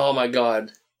 Oh my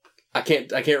God, I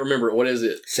can't remember it. What is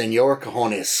it? Senor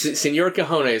Cajones. Senor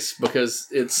Cajones, because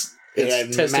its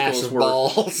testicles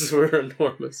balls were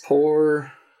enormous.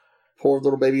 Poor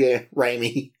little baby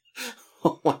Raimi.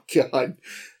 Oh my God!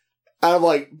 I'm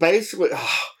like basically.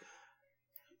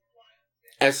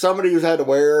 As somebody who's had to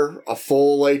wear a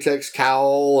full latex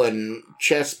cowl and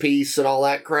chest piece and all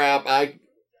that crap, I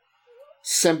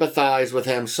sympathize with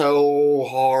him so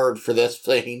hard for this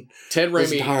thing.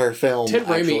 This entire film. Ted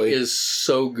Raimi is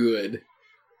so good.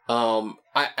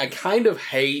 I kind of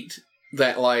hate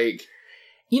that, like,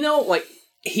 you know, like,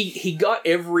 he got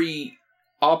every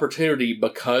opportunity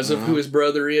because of who his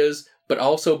brother is, but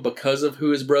also because of who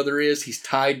his brother is, he's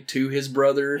tied to his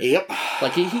brother. Yep.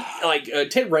 Like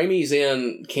Ted Raimi's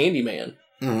in Candyman,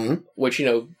 which, you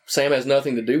know, Sam has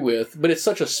nothing to do with, but it's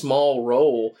such a small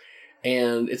role,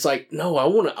 and it's like, no, I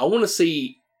want to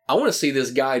see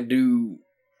this guy do.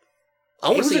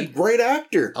 He's a great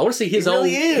actor. I want to see his own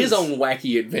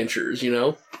wacky adventures. You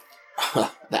know,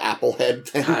 the Applehead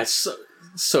thing. God,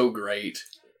 so great.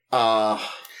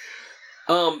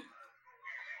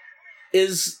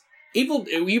 Is Evil?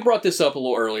 You brought this up a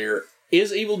little earlier.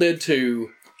 Is Evil Dead 2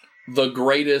 the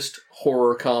greatest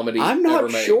horror comedy I'm not ever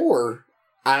made? sure.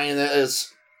 I mean,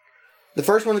 the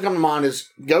first one that comes to mind is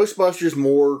Ghostbusters,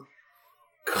 more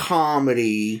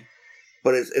comedy,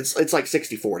 but it's like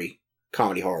 60-40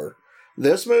 comedy horror.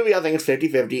 This movie, I think it's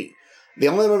 50-50. The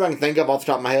only movie I can think of off the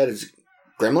top of my head is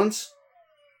Gremlins.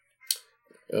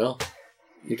 Well,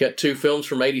 you got 2 films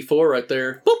from '84 right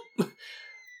there. Boop.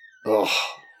 Oh.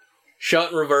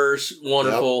 Shot in reverse,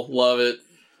 wonderful, love it.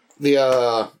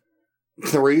 The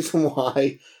reason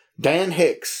why Dan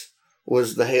Hicks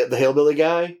was the hillbilly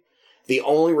guy, the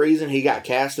only reason he got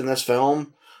cast in this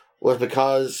film was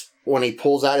because when he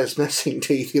pulls out his missing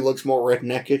teeth, he looks more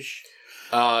redneckish.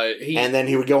 And then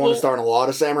he would go on to star in a lot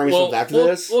of Sam Raimi films after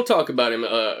this. We'll talk about him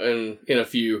in a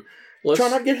few. Try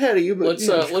not to get ahead of you, but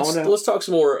let's talk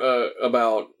some more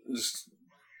about just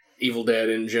Evil Dead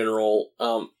in general.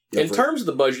 In terms of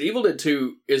the budget, Evil Dead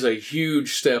 2 is a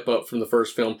huge step up from the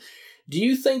first film. Do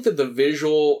you think that the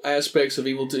visual aspects of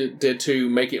Evil Dead 2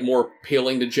 make it more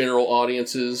appealing to general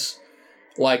audiences?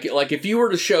 Like if you were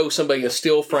to show somebody a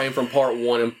still frame from part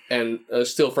 1 and a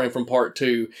still frame from part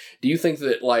 2, do you think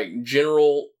that, like,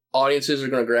 general audiences are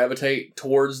going to gravitate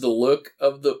towards the look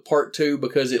of the part 2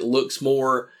 because it looks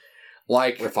more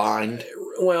like refined?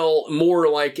 Well, more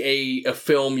like a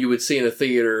film you would see in a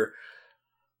theater,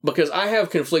 because I have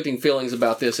conflicting feelings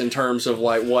about this in terms of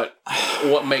like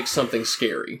what makes something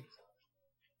scary.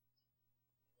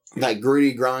 That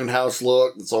gritty grindhouse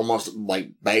look, it's almost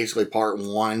like basically part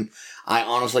one. I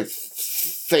honestly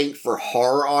think for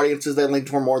horror audiences they lean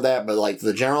toward more of that, but like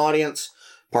the general audience,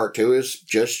 part two is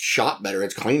just shot better.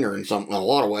 It's cleaner in a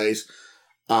lot of ways.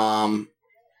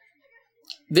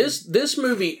 This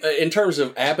movie, in terms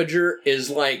of aperture, is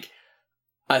like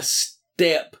a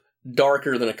step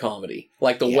darker than a comedy.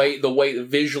 Like the way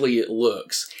visually it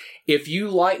looks. If you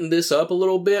lighten this up a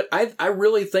little bit, I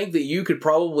really think that you could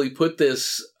probably put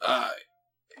this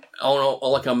on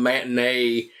like a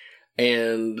matinee,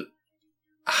 and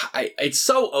it's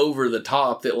so over the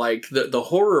top that like the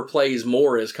horror plays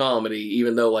more as comedy,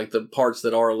 even though like the parts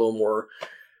that are a little more,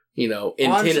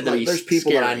 intended to be there's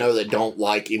people scary. that I know that don't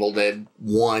like Evil Dead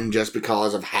 1 just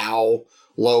because of how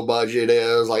low budget it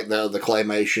is, like the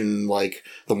claymation, like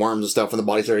the worms and stuff, and the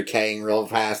bodies are decaying real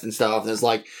fast and stuff, and it's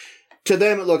like, to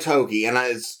them, it looks hokey, and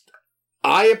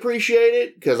I appreciate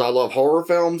it because I love horror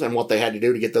films and what they had to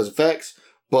do to get those effects.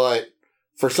 But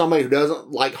for somebody who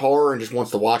doesn't like horror and just wants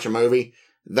to watch a movie,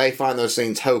 they find those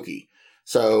scenes hokey.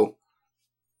 So,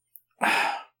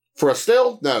 for a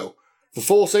still, no. For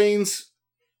full scenes,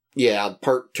 yeah,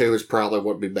 part two is probably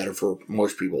what would be better for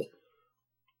most people.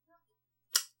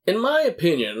 In my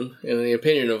opinion, and in the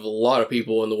opinion of a lot of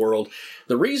people in the world,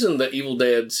 the reason the Evil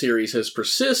Dead series has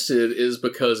persisted is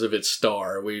because of its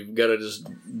star. We've got to just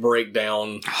break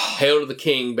down Hail to the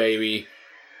King, baby.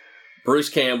 Bruce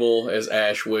Campbell as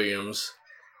Ash Williams.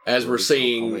 As we're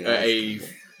seeing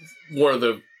one of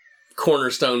the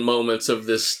cornerstone moments of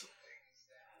this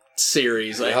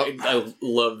series. Yep. I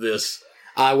love this.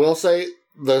 I will say,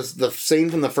 the scene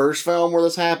from the first film where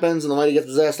this happens and the lady gets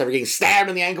possessed after getting stabbed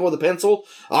in the ankle with a pencil.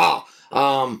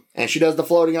 And she does the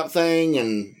floating up thing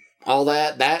and all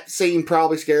that. That scene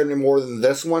probably scared me more than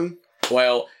this one.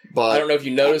 Well, but I don't know if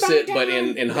you notice it, but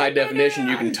in high definition,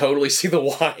 you can totally see the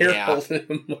wire holding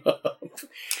him up.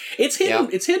 It's hidden.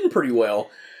 It's hidden pretty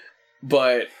well,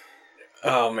 but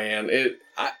oh man,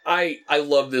 I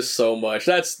love this so much.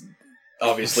 That's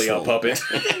obviously a puppet.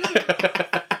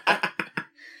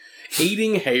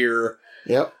 Eating hair.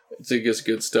 Yep. It's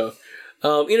good stuff.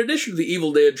 In addition to the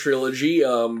Evil Dead trilogy,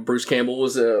 Bruce Campbell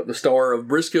was the star of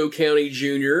Briscoe County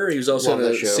Jr. He was also in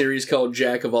a series called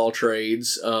Jack of All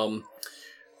Trades.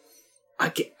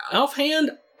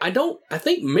 Offhand, I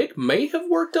think Mick may have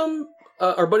worked on,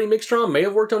 our buddy Mick Strom may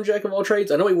have worked on Jack of All Trades.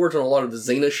 I know he worked on a lot of the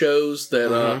Xena shows that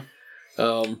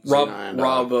Rob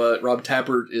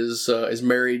Tappert is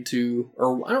married to,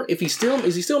 or I don't if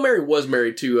is he still married? Was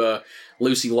married to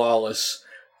Lucy Lawless,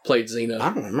 played Xena.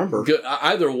 I don't remember. Good,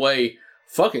 either way,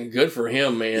 fucking good for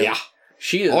him, man. Yeah.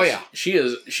 She is. Oh yeah. She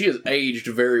has aged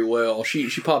very well. She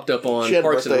popped up on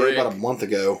Parks and Rec about a month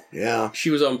ago. Yeah. She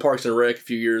was on Parks and Rec a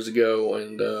few years ago,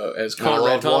 and as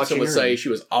Conrad Thompson would say, she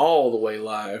was all the way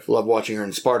live. Love watching her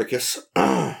in Spartacus.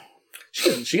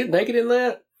 She get naked in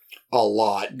that? A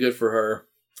lot. Good for her.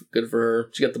 Good for her.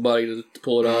 She got the body to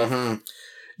pull it off.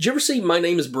 Did you ever see My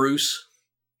Name is Bruce?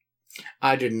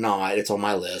 I did not. It's on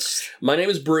my list. My Name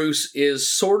is Bruce is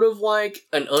sort of like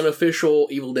an unofficial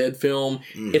Evil Dead film.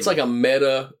 Mm-hmm. It's like a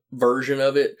meta version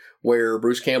of it where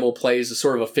Bruce Campbell plays a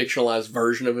sort of a fictionalized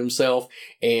version of himself,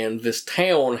 and this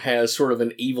town has sort of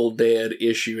an Evil Dead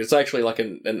issue. It's actually like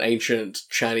an ancient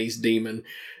Chinese demon,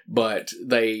 but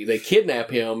they kidnap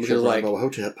him because like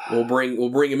we'll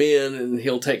bring him in and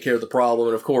he'll take care of the problem.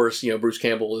 And of course, Bruce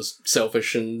Campbell is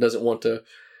selfish and doesn't want to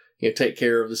take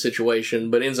care of the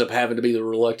situation, but ends up having to be the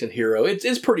reluctant hero.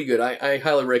 It's pretty good. I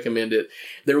highly recommend it.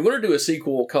 They were going to do a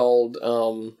sequel called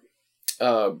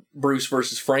Bruce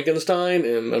versus Frankenstein,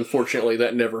 and unfortunately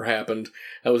that never happened.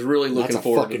 I was really looking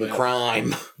forward to that. That's a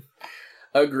fucking crime.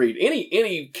 Agreed.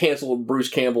 Any canceled Bruce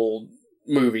Campbell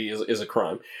movie is a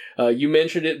crime. You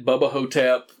mentioned it, Bubba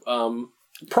Hotep.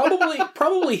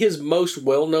 Probably his most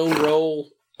well-known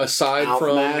role aside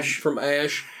from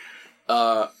Ash.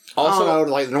 Also, I don't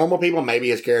know, like normal people, maybe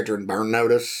his character in Burn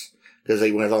Notice, because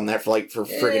he went on that for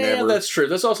freaking ever. That's true.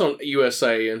 That's also on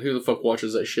USA, and who the fuck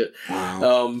watches that shit?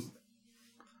 Wow.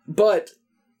 But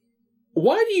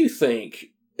why do you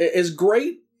think, as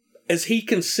great as he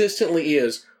consistently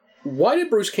is, why did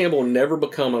Bruce Campbell never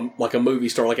become a movie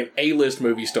star, like an A-list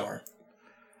movie star?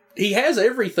 He has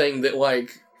everything that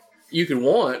like you could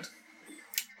want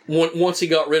once he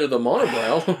got rid of the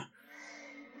monobrow.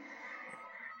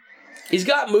 He's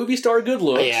got movie star good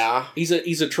looks. Yeah, he's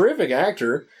a terrific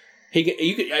actor.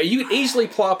 You could easily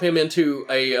plop him into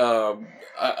a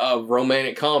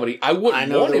romantic comedy. I wouldn't want him in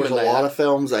that. I know there was a lot of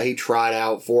films that he tried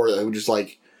out for that would just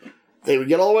like they would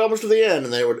get all the way almost to the end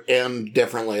and they would end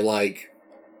differently. Like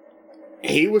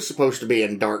he was supposed to be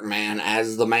in Darkman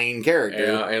as the main character.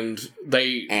 Yeah, and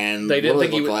they They didn't really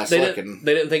think he looked was the last second.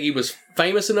 they didn't think he was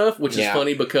famous enough, which is Yeah.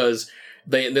 funny because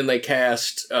they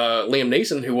cast Liam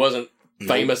Neeson, who wasn't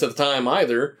famous at the time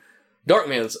either.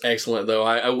 Darkman's excellent though.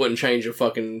 I wouldn't change a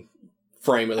fucking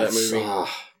frame of that movie.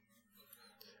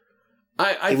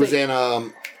 I he think, was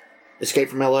in Escape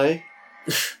from L.A.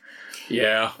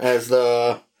 yeah. as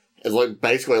like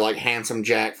basically like Handsome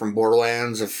Jack from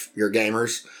Borderlands if you're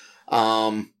gamers.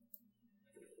 We're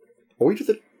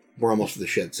almost to the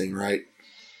shed scene, right?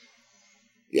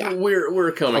 Yeah.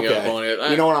 We're coming up on it.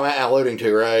 You know what I'm alluding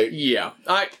to, right? Yeah,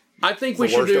 I think we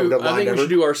The should worst do. overdub I think line we should ever.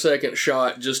 do our second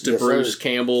shot just to Yes, Bruce sir.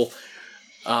 Campbell.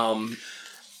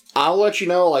 I'll let you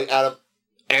know, like, out of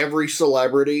every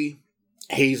celebrity,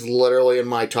 he's literally in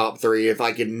my top 3. If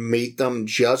I could meet them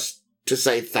just to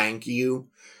say thank you,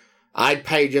 I'd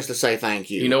pay just to say thank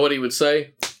you. You know what he would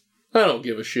say? I don't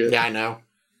give a shit. Yeah, I know.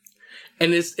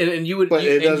 And it's and you would, But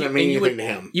you, it and doesn't you, mean and you anything would, to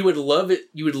him. You would love it.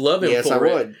 You would love him Yes, for I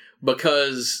it would.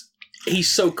 because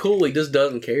he's so cool. He just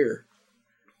doesn't care.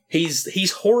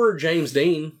 He's horror James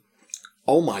Dean.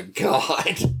 Oh my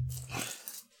god.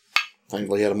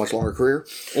 Thankfully, he had a much longer career.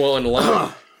 Well, in the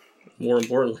line, more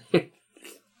importantly.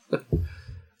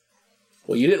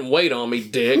 Well, you didn't wait on me,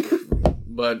 dick.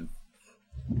 But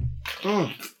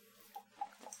I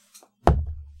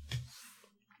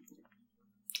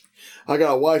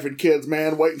got a wife and kids,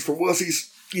 man, waiting for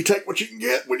wussies. You take what you can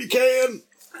get when you can.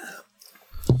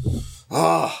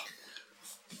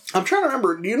 I'm trying to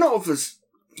remember. Do you know if it's...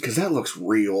 Because that looks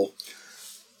real.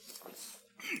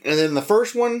 And then the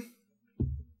first one,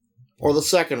 or the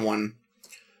second one,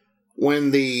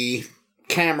 when the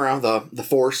camera, the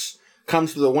force,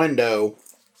 comes through the window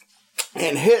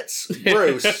and hits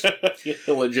Bruce,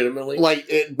 legitimately. like,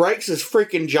 it breaks his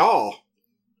freaking jaw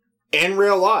in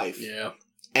real life. Yeah.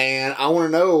 And I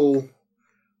want to know,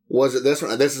 was it this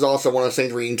one? This is also one of those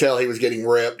things where you can tell he was getting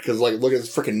ripped, because, like, look at his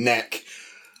freaking neck.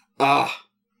 I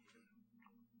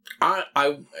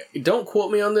don't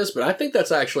quote me on this, but I think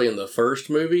that's actually in the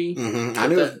first movie. I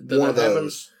knew it was one of happened.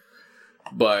 those.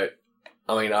 But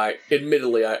I mean, I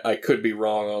could be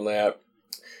wrong on that.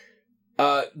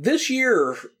 This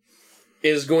year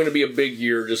is going to be a big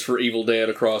year just for Evil Dead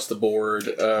across the board.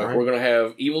 Right. We're going to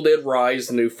have Evil Dead Rise,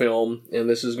 the new film, and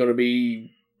this is going to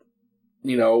be,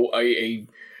 you know, a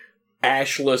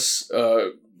ashless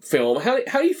film. How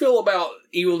do you feel about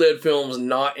Evil Dead films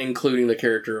not including the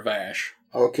character of Ash?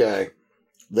 Okay.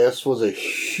 This was a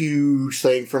huge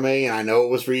thing for me, and I know it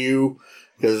was for you,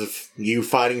 because of you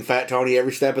fighting Fat Tony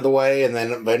every step of the way, and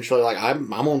then eventually, like,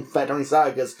 I'm on Fat Tony's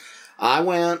side, because I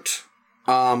went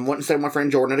and stayed with my friend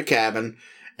Jordan at a cabin,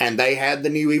 and they had the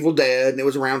new Evil Dead, and it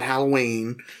was around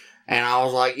Halloween, and I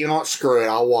was like, you know what, screw it,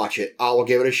 I'll watch it. I'll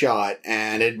give it a shot,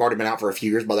 and it had already been out for a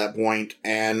few years by that point,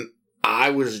 and I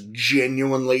was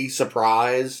genuinely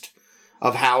surprised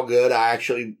of how good I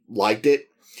actually liked it.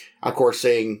 Of course,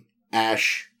 seeing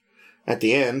Ash at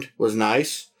the end was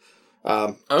nice.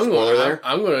 I'm Spoiler there.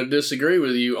 going to disagree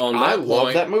with you on that I point.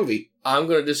 love that movie. I'm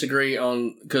going to disagree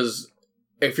on, because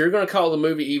if you're going to call the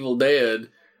movie Evil Dead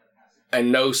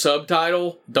and no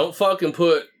subtitle, don't fucking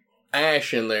put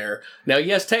Ash in there. Now,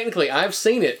 yes, technically I've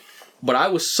seen it, but I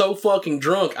was so fucking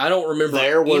drunk I don't remember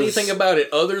anything about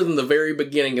it other than the very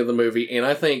beginning of the movie. And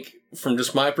I think, from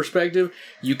just my perspective,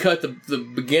 you cut the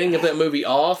beginning of that movie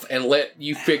off and let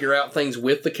you figure out things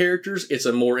with the characters. It's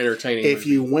a more entertaining If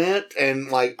movie. you went and,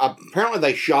 like, apparently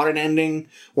they shot an ending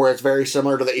where it's very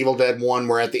similar to the Evil Dead one,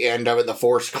 where at the end of it, the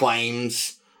Force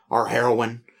claims our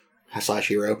heroine /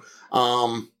 hero.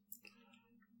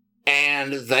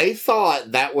 And they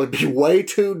thought that would be way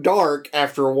too dark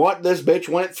after what this bitch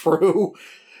went through.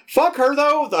 Fuck her,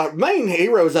 though. The main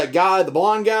hero is that guy, the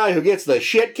blonde guy, who gets the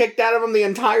shit kicked out of him the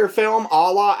entire film,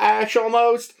 a la Ash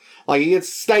almost. Like, he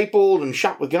gets stapled and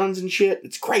shot with guns and shit.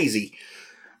 It's crazy.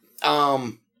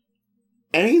 And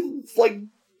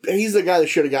he's the guy that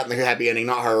should have gotten the happy ending,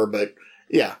 not her, but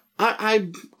yeah.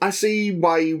 I see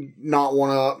why you not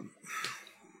want to...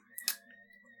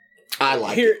 I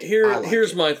like it.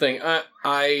 Here's my thing.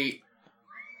 I've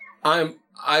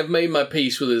made my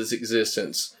peace with his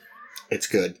existence. It's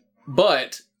good.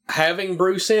 But having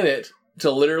Bruce in it to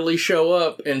literally show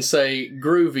up and say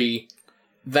groovy,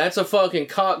 that's a fucking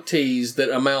cock tease that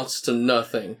amounts to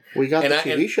nothing. We got the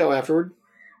TV show afterward.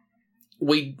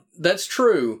 That's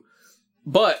true.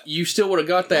 But you still would have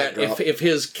got that if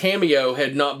his cameo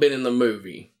had not been in the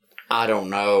movie. I don't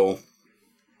know.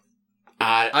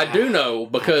 I do know,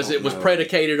 because it was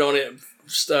predicated on it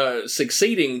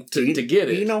succeeding to get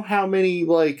it. Do you know how many,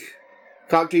 like,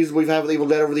 cock teases we've had with Evil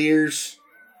Dead over the years?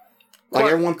 Like,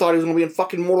 everyone thought he was going to be in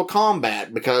fucking Mortal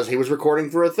Kombat because he was recording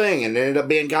for a thing and it ended up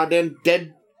being goddamn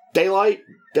Dead by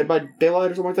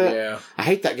Daylight or something like that. Yeah. I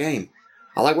hate that game.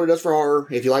 I like what it does for horror.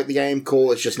 If you like the game,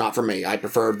 cool. It's just not for me. I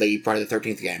prefer the Friday the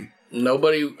 13th game.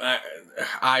 Nobody...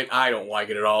 I don't like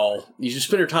it at all. You just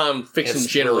spend your time fixing It's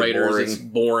generators. really It's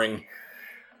boring.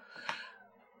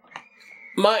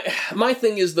 My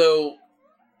thing is, though...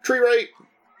 Tree rate.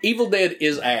 Evil Dead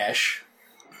is Ash.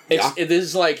 Yeah. It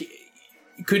is like...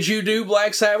 Could you do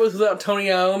Black Sabbath without Tony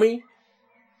Iommi?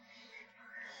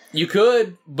 You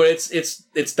could, but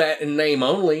it's that in name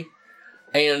only.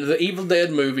 And the Evil Dead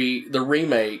movie, the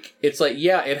remake, it's like,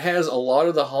 yeah, it has a lot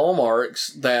of the hallmarks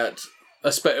that,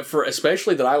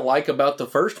 especially that I like about the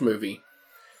first movie.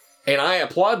 And I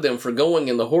applaud them for going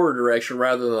in the horror direction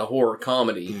rather than a horror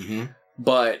comedy. Mm-hmm.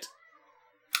 But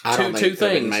I don't two think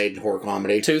they things. made horror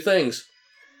comedy. Two things.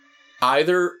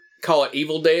 Either call it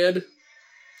Evil Dead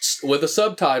with a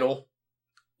subtitle,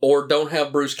 or don't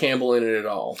have Bruce Campbell in it at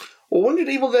all. Well, when did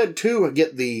Evil Dead 2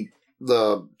 get the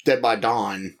Dead by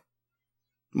Dawn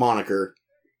moniker?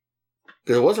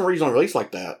 Because it wasn't originally released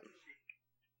like that.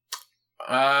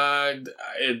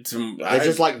 It's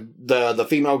just like the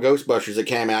female Ghostbusters that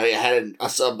came out. It had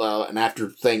an after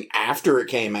thing after it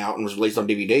came out and was released on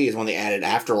DVD is when they added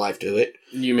Afterlife to it.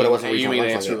 You but mean, it wasn't you originally mean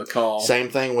released Answer like the Call. Same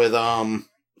thing with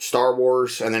Star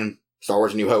Wars and then Star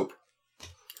Wars A New Hope.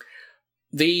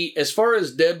 As far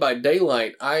as Dead by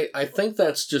Daylight, I think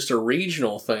that's just a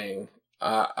regional thing.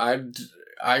 To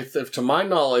my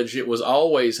knowledge, it was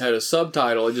always had a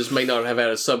subtitle. It just may not have had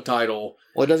a subtitle.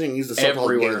 Well, it doesn't even use the subtitle at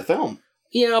the beginning of the film.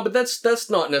 Yeah, but that's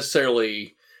not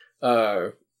necessarily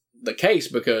the case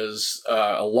because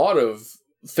a lot of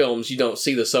films you don't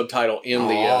see the subtitle in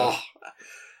the.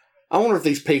 I wonder if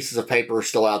these pieces of paper are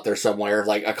still out there somewhere.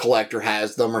 Like a collector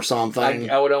has them or something.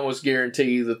 I would almost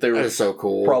guarantee that they That were is so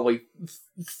cool. probably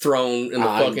thrown in the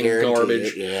I fucking guarantee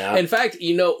garbage. it, yeah. In fact,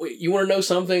 you want to know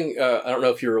something? I don't know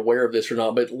if you're aware of this or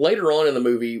not, but later on in the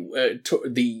movie,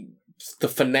 the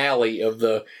finale of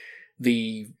the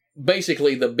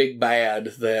basically the big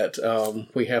bad that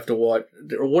we have to watch,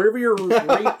 or whatever you're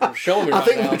showing me right I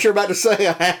think now. what you're about to say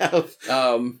I have.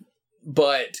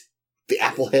 But The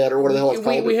Applehead or whatever the hell it's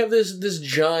called. we have this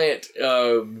giant,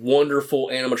 wonderful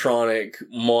animatronic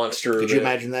monster. Could you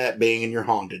imagine that being in your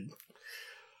haunted?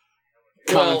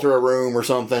 Coming through a room or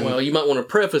something. Well, you might want to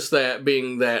preface that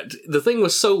being that the thing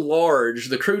was so large,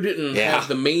 the crew didn't have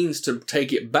the means to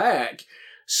take it back,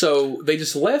 so they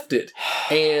just left it,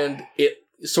 and it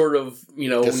sort of,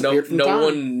 no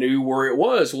one knew where it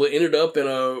was. Well, it ended up in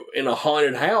a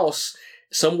haunted house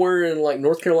somewhere in like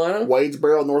North Carolina,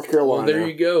 Wadesboro, North Carolina. Well, there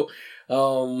you go.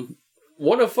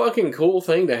 What a fucking cool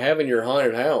thing to have in your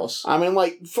haunted house. I mean,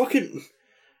 like, fucking...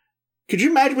 Could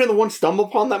you imagine being the one stumble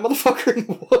upon that motherfucker in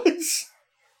the woods?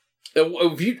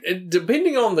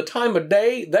 Depending on the time of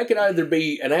day, that could either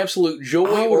be an absolute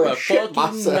joy or a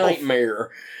fucking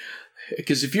nightmare.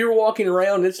 Because if you're walking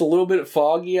around, it's a little bit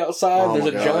foggy outside.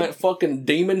 There's a giant fucking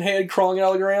demon head crawling out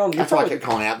of the ground. That's why I kept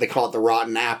calling it out. They call it the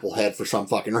rotten apple head for some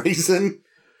fucking reason.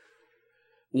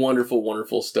 Wonderful,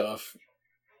 wonderful stuff.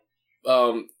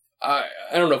 I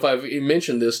don't know if I've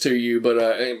mentioned this to you, but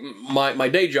my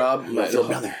day job,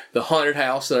 the haunted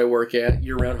house that I work at,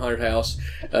 year-round haunted house,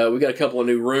 we got a couple of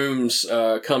new rooms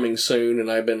coming soon, and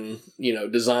I've been,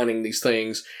 designing these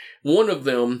things. One of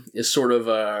them is sort of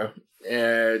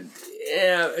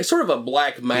it's sort of a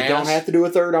black mass. You don't have to do a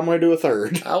third. I'm going to do a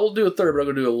third. I will do a third, but I'm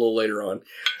going to do it a little later on.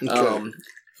 Okay.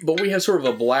 But we have sort of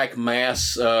a black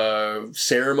mass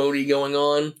ceremony going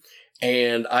on.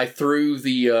 And I threw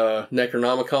the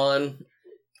Necronomicon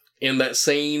in that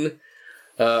scene.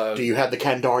 Do you have the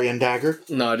Kandarian dagger?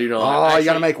 No, I do not. Oh, actually, you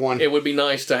gotta make one. It would be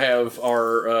nice to have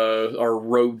our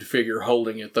robed figure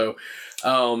holding it, though.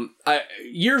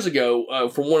 Years ago,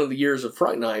 for one of the years of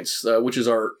Fright Nights, which is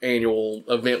our annual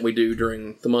event we do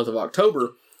during the month of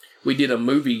October, we did a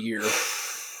movie year.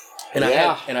 And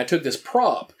I took this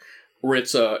prop where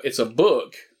it's a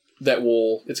book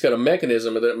it's got a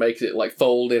mechanism that makes it like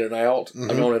fold in and out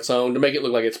on its own to make it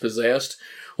look like it's possessed.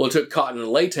 Well, it took cotton and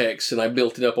latex and I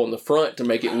built it up on the front to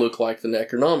make it look like the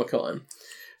Necronomicon.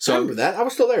 So I remember that. I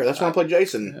was still there. That's when I played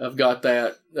Jason. I've got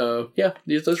that. Yeah,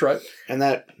 that's right. And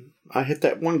that I hit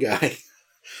that one guy.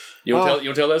 You want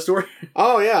to tell that story?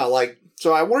 Oh yeah,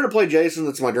 so I wanted to play Jason.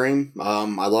 That's my dream.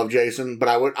 I love Jason, but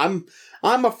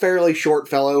I'm a fairly short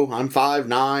fellow. I'm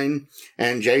 5'9",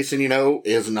 and Jason,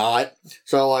 is not.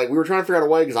 So, we were trying to figure out a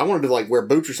way, because I wanted to, wear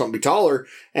boots or something, be taller,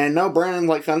 and no, Brandon,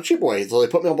 found a cheap way. So they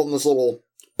put me up on this little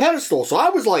pedestal. So I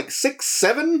was,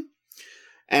 6'7",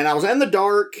 and I was in the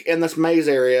dark in this maze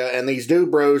area, and these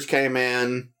dude bros came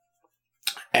in,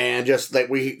 And just that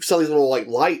we sell these little like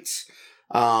lights,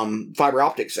 fiber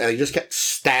optics, and he just kept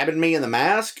stabbing me in the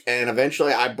mask, and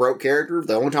eventually I broke character.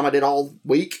 The only time I did all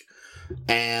week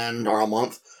or all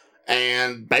month,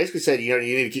 and basically said, you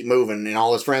need to keep moving. And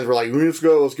all his friends were like, let's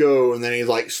go. And then he's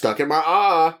like stuck in my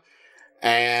eye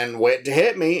and went to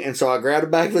hit me, and so I grabbed the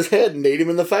back of his head and kneed him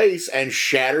in the face and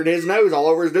shattered his nose all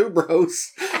over his dude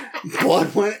bros.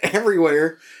 Blood went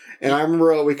everywhere. And I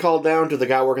remember we called down to the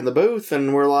guy working the booth,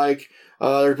 and we're like,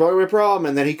 there's probably a problem.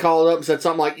 And then he called up and said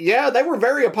something like, yeah, they were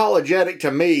very apologetic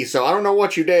to me, so I don't know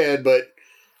what you did, but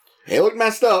it looked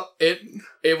messed up.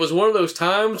 It was one of those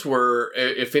times where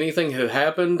if anything had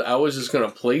happened, I was just going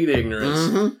to plead ignorance.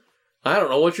 Mm-hmm. I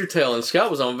don't know what you're telling. Scott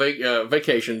was on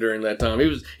vacation during that time.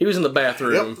 He was in the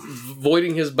bathroom,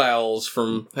 voiding his bowels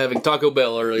from having Taco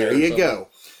Bell earlier. There you go.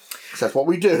 'Cause that's what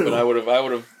we do. But I would have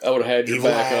had your Evil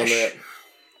back on Ash. that.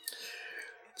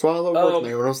 That's why I loved working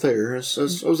there when I was there. It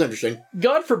was interesting.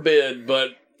 God forbid,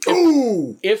 but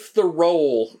Ooh! if the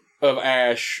role of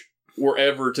Ash were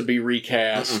ever to be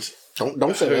recast,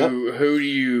 Don't say that. who do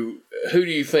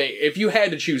you think, if you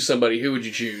had to choose somebody, who would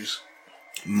you choose?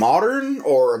 Modern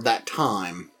or of that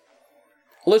time?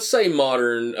 Let's say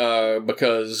modern,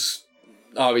 because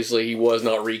obviously he was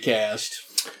not recast.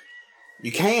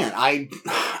 You can't. I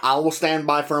will stand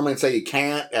by firmly and say you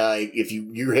can't. If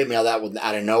you hit me on that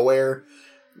out of nowhere,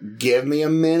 give me a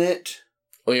minute.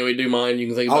 Well, you do mine. You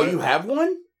can think about it. You have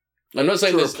one? I'm not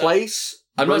saying To this. replace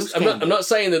I'm Bruce not Campbell.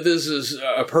 saying that this is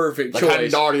a perfect the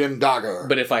choice. Kandarian Dagger.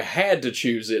 But if I had to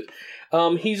choose it,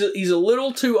 he's a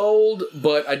little too old.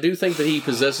 But I do think that he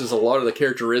possesses a lot of the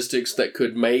characteristics that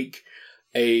could make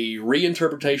a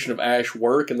reinterpretation of Ash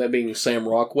work, and that being Sam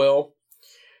Rockwell.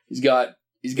 He's got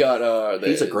He's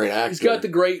a great actor.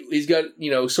 He's got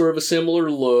sort of a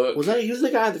similar look. He was the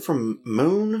guy from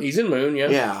Moon? He's in Moon, yeah.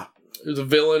 Yeah. He was a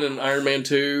villain in Iron Man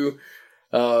 2.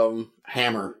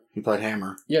 Hammer. He played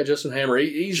Hammer. Yeah, Justin Hammer.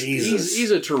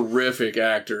 He's a terrific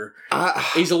actor.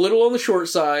 He's a little on the short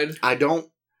side.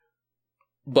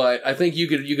 But I think you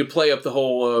could play up the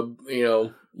whole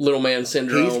little man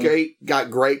syndrome. He's great.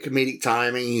 Got great comedic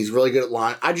timing. He's really good at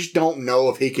line. I just don't know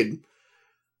if he could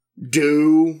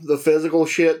do the physical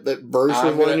shit that Bruce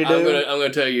was willing to do. I'm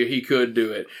going to tell you, he could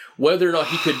do it. Whether or not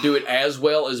he could do it as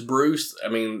well as Bruce, I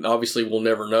mean, obviously we'll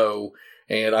never know,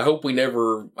 and I hope we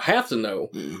never have to know.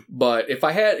 Mm. But if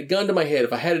I had a gun to my head,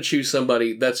 if I had to choose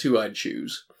somebody, that's who I'd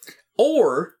choose.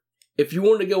 Or if you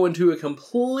wanted to go into a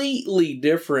completely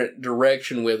different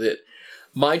direction with it,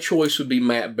 my choice would be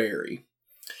Matt Berry.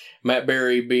 Matt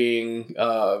Berry being...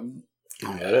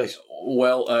 that is.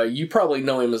 Well, you probably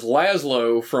know him as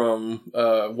Laszlo from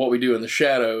What We Do in the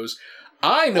Shadows.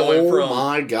 I know him from... Oh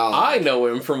my God. I know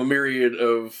him from a myriad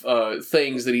of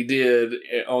things that he did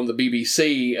on the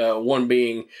BBC, one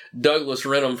being Douglas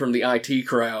Renham from the IT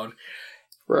Crowd.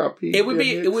 It would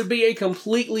be a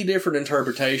completely different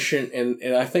interpretation,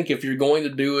 and I think if you're going to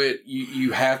do it,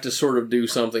 you have to sort of do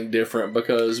something different,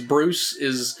 because Bruce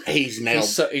is... He's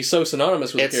so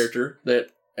synonymous with the character that...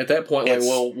 At that point,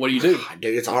 what do you do?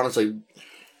 Dude, it's honestly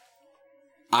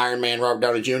Iron Man, Robert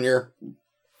Downey Jr.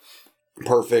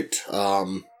 Perfect. A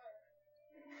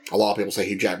lot of people say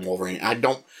Hugh Jackman Wolverine.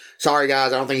 Sorry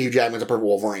guys, I don't think Hugh Jackman's a perfect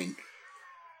Wolverine.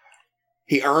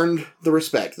 He earned the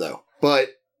respect though. But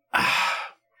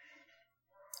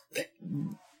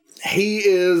he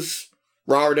is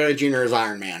Robert Downey Jr. as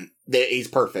Iron Man. He's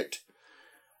perfect.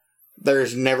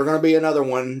 There's never going to be another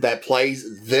one that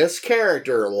plays this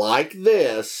character like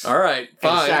this. All right,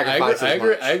 fine. I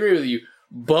agree with you.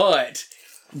 But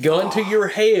gun to your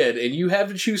head, and you have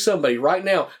to choose somebody right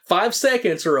now. 5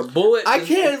 seconds or a bullet. I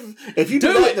can't. If you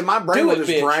do that, then my brain will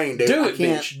just drain, dude. Do it,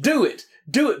 bitch. Do it.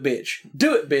 Do it, bitch.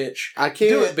 Do it, bitch. I can't.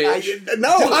 Do it, bitch.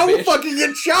 I will fucking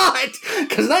get shot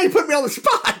because now you put me on the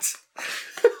spot.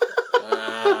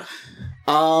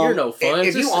 You're no fun.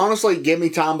 If you honestly give me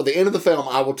time by the end of the film,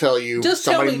 I will tell you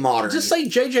somebody modern. Just say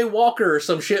J.J. Walker or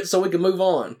some shit so we can move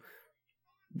on.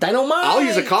 Dynamite! I'll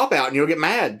use a cop-out and you'll get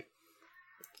mad.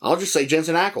 I'll just say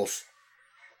Jensen Ackles.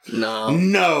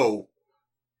 No.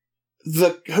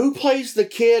 Who plays the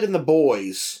kid in The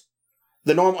Boys?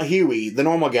 The normal Huey, the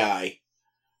normal guy.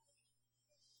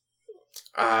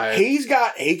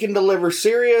 He can deliver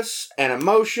serious and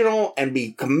emotional and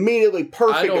be comedically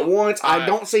perfect at once. I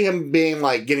don't see him being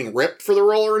like getting ripped for the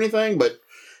role or anything, but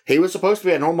he was supposed to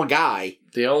be a normal guy.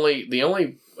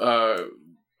 You're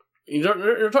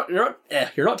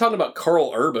not talking about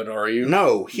Carl Urban, are you?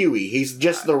 No, Huey. He's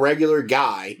just the regular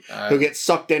guy who gets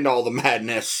sucked into all the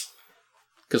madness.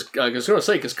 Because I was going to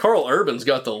say, because Carl Urban's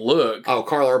got the look. Oh,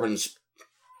 Carl Urban's...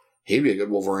 He'd be a good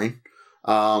Wolverine.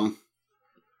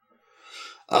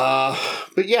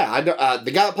 But yeah,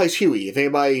 the guy that plays Huey, if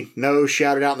anybody knows,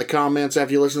 shout it out in the comments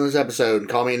after you listen to this episode and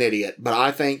call me an idiot. But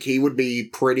I think he would be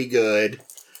pretty good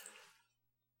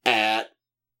at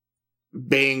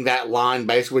being that line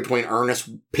basically between Ernest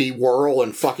P. Worrell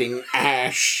and fucking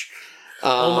Ash.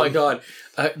 Oh my god.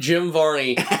 Jim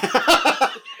Varney.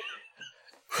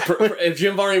 If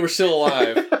Jim Varney were still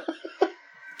alive.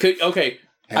 Actually,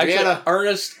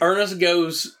 Ernest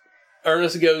goes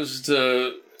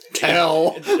to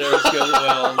hell.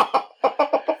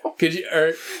 Could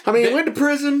you? He went to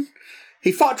prison.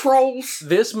 He fought trolls.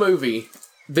 This movie,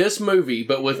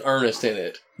 but with Ernest in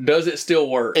it, does it still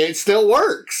work? It still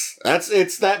works.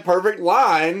 It's that perfect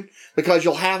line because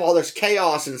you'll have all this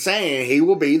chaos and saying he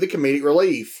will be the comedic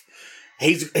relief.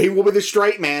 He will be the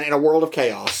straight man in a world of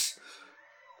chaos.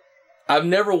 I've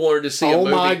never wanted to see a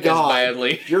movie as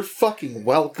badly. You're fucking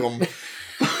welcome.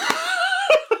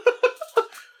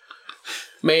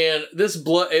 Man, this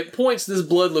blood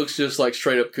looks just like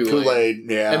straight up Kool-Aid. Kool-Aid,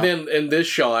 yeah. And then in this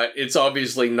shot, it's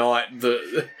obviously not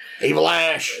the Evil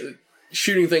Ash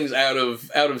shooting things out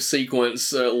of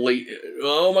sequence.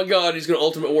 Oh my god, he's gonna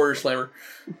Ultimate Warrior Slammer.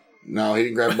 No, he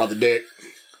didn't grab her by the dick.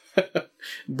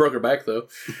 Broke her back though.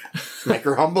 Make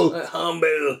her humble.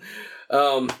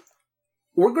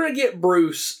 We're going to get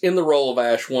Bruce in the role of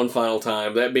Ash one final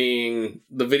time, that being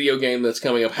the video game that's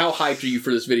coming up. How hyped are you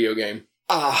for this video game?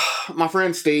 My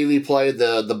friend Stevie played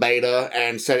the beta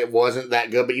and said it wasn't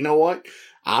that good, but you know what?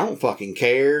 I don't fucking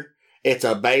care. It's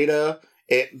a beta.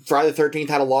 Friday the 13th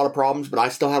had a lot of problems, but I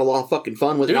still had a lot of fucking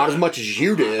fun with it. Not as much as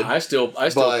you did. I still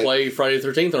play Friday the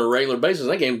 13th on a regular basis.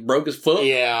 That game broke as fuck.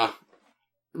 Yeah.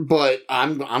 But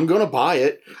I'm gonna buy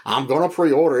it. I'm gonna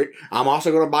pre-order it. I'm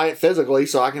also gonna buy it physically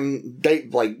so I can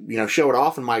show it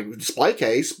off in my display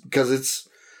case because it's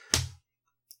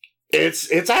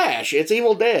Ash. It's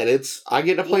Evil Dead. I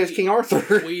get to play as King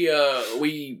Arthur.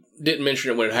 We didn't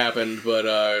mention it when it happened, but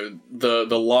the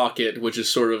locket, which is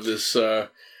sort of this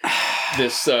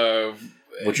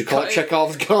what you call it,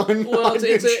 Chekhov's gun? Well,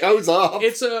 it shows up.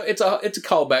 It's a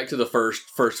callback to the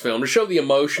first film to show the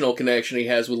emotional connection he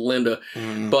has with Linda.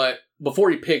 But before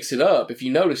he picks it up, if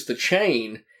you notice the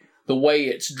chain, the way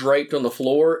it's draped on the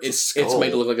floor, it's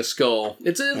made to look like a skull.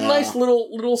 It's a nice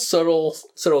little subtle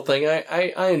thing.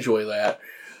 I enjoy that.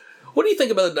 What do you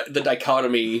think about the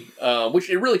dichotomy,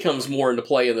 which it really comes more into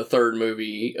play in the third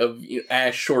movie, of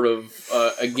Ash sort of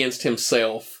against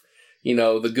himself?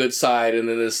 The good side, and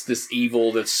then this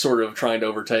evil that's sort of trying to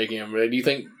overtake him. Do you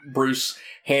think Bruce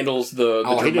handles the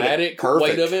dramatic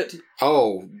weight of it?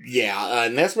 Oh, yeah.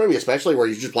 In this movie, especially where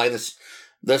he's just playing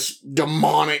this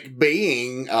demonic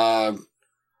being,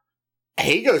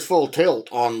 he goes full tilt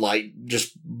on,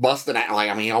 just busting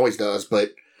out. He always does,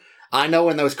 but I know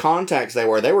in those contacts they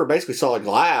were basically solid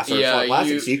glass or solid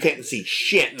plastic, so you can't see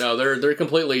shit. No, they're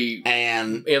completely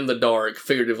in the dark,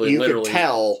 figuratively, literally. You could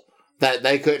tell that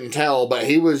they couldn't tell, but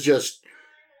he was just...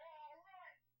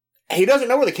 He doesn't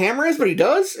know where the camera is, but he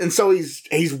does, and so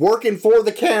he's working for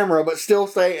the camera, but still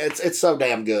saying it's so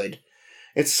damn good.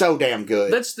 It's so damn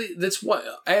good. That's what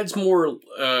adds more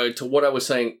to what I was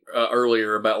saying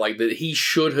earlier about that he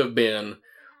should have been,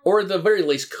 or at the very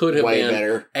least could have been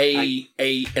better.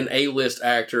 an A-list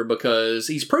actor, because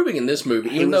he's proving in this movie,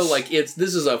 even though this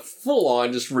is a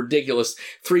full-on just ridiculous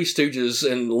Three Stooges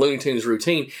and Looney Tunes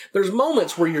routine, there's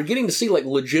moments where you're getting to see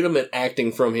legitimate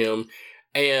acting from him.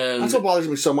 And that's what bothers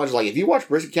me so much. If you watch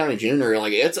Brisket County Jr.,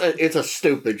 it's a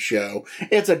stupid show.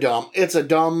 It's a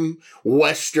dumb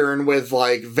Western with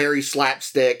very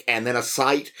slapstick and then a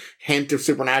slight hint of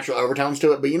supernatural overtones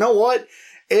to it. But you know what?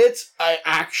 It's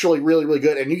actually really, really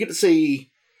good. And you get to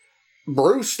see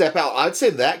Bruce step out. I'd say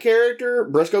that character,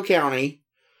 Briscoe County,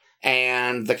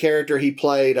 and the character he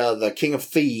played, the King of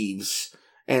Thieves,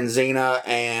 and Xena,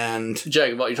 and... you're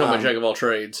talking about Jack of all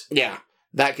trades. Yeah,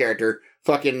 that character.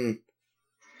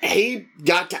 He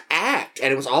got to act,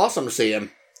 and it was awesome to see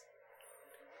him.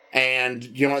 And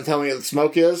you want to tell me what the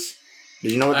smoke is?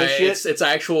 Did you know what this shit? It's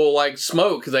actual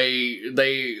smoke.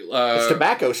 It's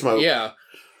tobacco smoke. Yeah.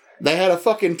 They had a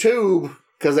fucking tube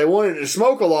because they wanted it to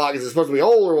smoke a lot because it's supposed to be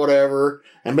old or whatever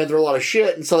and been through a lot of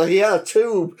shit. And so he had a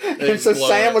tube. And so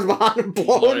Sam was behind him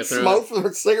blowing smoke from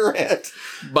a cigarette.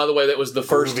 By the way, that was the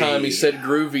first time he said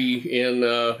groovy in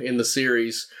the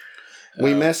series.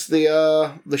 We missed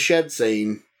the shed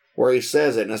scene where he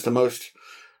says it, and it's the most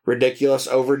ridiculous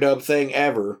overdub thing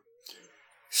ever.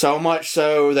 So much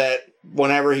so that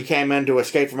whenever he came in to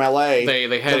Escape from L.A.,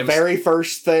 they had the very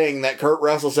first thing that Kurt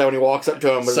Russell said when he walks up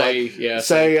to him was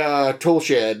say tool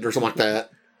shed or something like that.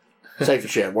 Safety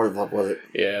shed, what the fuck was it?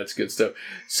 Yeah, it's good stuff.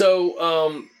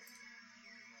 So,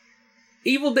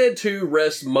 Evil Dead 2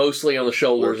 rests mostly on the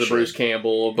shoulders of Bruce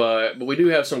Campbell, but we do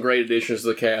have some great additions to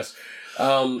the cast.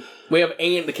 We have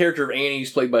Anne, the character of Annie,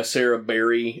 who's played by Sarah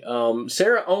Berry.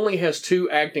 Sarah only has 2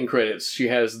 acting credits. She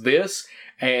has this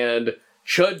and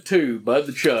Chud 2, Bud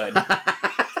the Chud.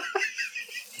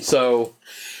 So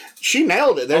she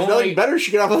nailed it. There's nothing better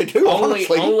she could probably do.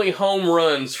 Only home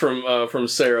runs from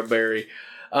Sarah Berry.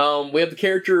 We have the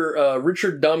character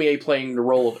Richard Damier playing the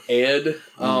role of Ed.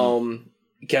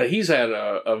 God, he's had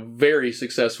a very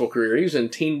successful career. He was in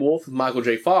Teen Wolf with Michael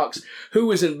J. Fox, who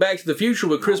was in Back to the Future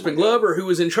with Crispin Glover, who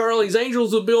was in Charlie's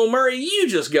Angels with Bill Murray. You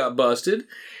just got busted.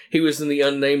 He was in The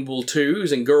Unnameable 2. He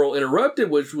was in Girl Interrupted,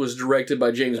 which was directed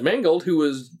by James Mangold,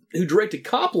 who directed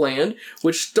Copland,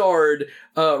 which starred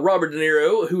Robert De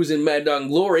Niro, who was in Mad Dog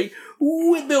and Glory,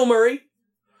 with Bill Murray,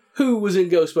 who was in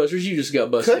Ghostbusters. You just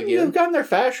got busted again. Couldn't again. you have gotten there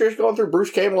faster just going through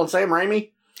Bruce Campbell and Sam Raimi?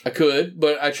 I could,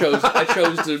 but I chose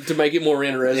to make it more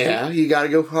interesting. Yeah, you got to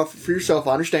go for yourself.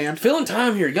 I understand. Filling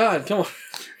time here, God, come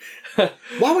on.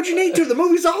 Why would you need to? The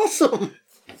movie's awesome.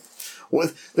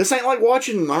 This ain't like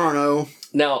watching, I don't know.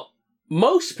 Now,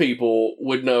 most people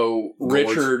would know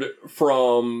Richard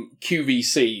from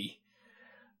QVC.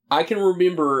 I can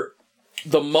remember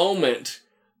the moment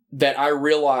that I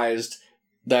realized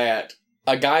that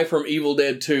a guy from Evil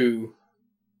Dead 2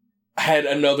 had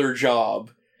another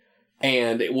job.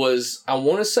 And it was, I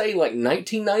want to say, like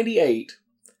 1998.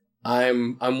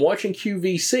 I'm watching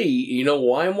QVC. You know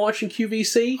why I'm watching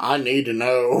QVC? I need to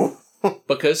know.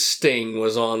 Because Sting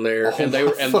was on there, in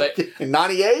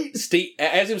 98. Steve,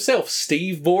 as himself,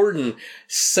 Steve Borden,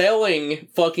 selling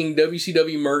fucking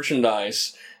WCW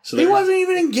merchandise. So he wasn't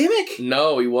even in gimmick.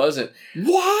 No, he wasn't.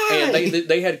 Why? And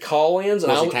they had call-ins.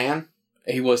 Was he tan?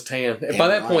 He was tan. Damn By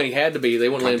that right. point, he had to be. They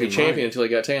wouldn't let him be champion until he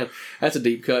got tan. That's a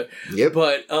deep cut. Yep.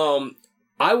 But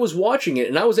I was watching it,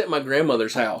 and I was at my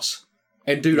grandmother's house.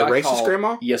 And dude, Your I racist called.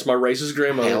 grandma? Yes, my racist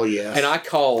grandmother. Hell yes. And I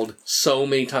called so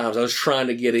many times. I was trying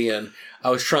to get in. I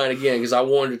was trying to get in because I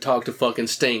wanted to talk to fucking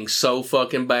Sting so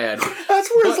fucking bad. That's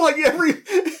where it's like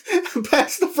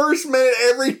past the first minute,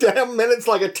 every damn minute's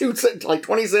like 2 cents, like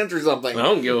 20 cents or something. I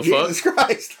don't give a fuck. Jesus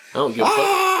Christ. I don't give a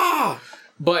fuck.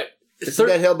 But It's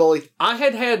that hillbilly. I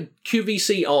had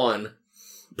QVC on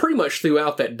pretty much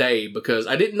throughout that day because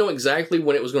I didn't know exactly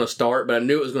when it was going to start, but I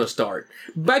knew it was going to start.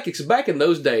 Back in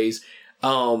those days,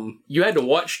 you had to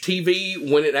watch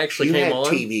TV when it actually came on.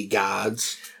 TV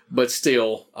guides. But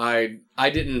still, I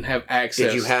didn't have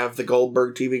access. Did you have the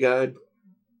Goldberg TV guide?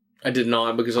 I did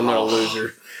not because I'm not a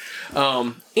loser.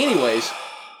 Anyways,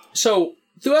 so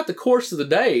throughout the course of the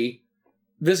day,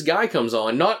 this guy comes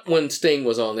on, not when Sting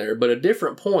was on there, but a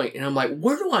different point, and I'm like,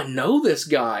 where do I know this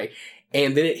guy?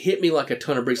 And then it hit me like a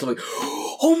ton of bricks. I'm like,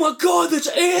 oh my god, that's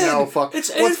Ed! No, fuck.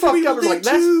 It's Ed What's from fucked up Evil is like,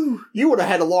 Dead 2. you would have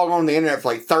had to log on the internet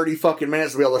for like 30 fucking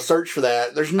minutes to be able to search for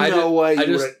that. There's no way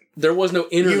you would have. There was no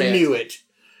internet. You knew it.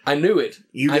 I knew it.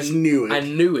 You just knew it. I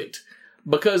knew it.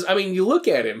 Because, I mean, you look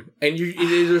at him, and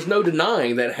there's no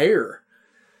denying that hair.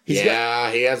 He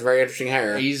has very interesting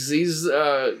hair. He's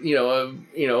Here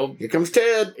comes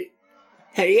Ted.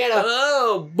 Hey,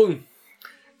 oh, boom.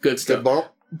 Good stuff. Good bump.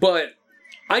 But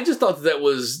I just thought that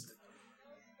was...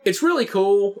 It's really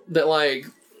cool that, like,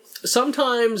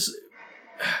 sometimes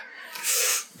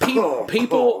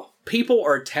people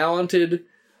are talented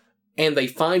and they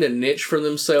find a niche for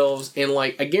themselves, and,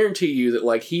 like, I guarantee you that,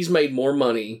 like, he's made more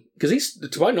money, because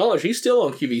to my knowledge, he's still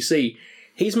on QVC.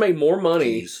 He's made more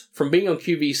money from being on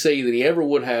QVC than he ever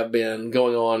would have been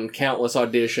going on countless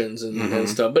auditions and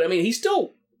stuff. But, I mean, he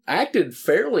still acted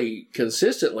fairly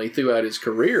consistently throughout his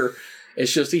career.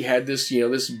 It's just he had this,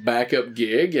 this backup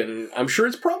gig, and I'm sure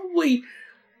it's probably...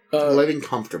 living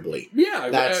comfortably. Yeah.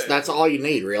 That's all you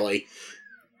need, really.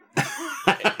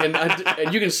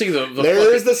 and you can see the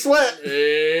there's the sweat.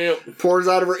 Yeah. Pours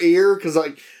out of her ear, because,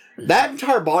 like, that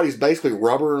entire body is basically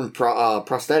rubber and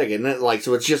prosthetic, isn't it? Like,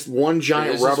 so it's just one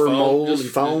giant rubber mold and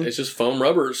foam. It's just foam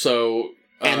rubber, so...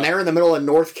 and they're in the middle of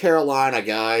North Carolina,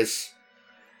 guys.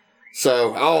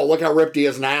 So, look how ripped he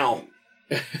is now.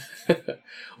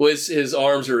 Well, his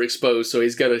arms are exposed, so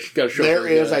he's got to show. There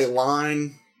is a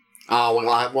line.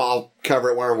 I'll cover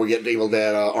it whenever we get to Evil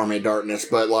Dead Army of Darkness,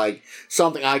 but like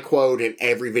something I quote in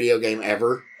every video game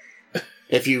ever.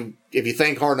 If you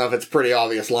think hard enough, it's a pretty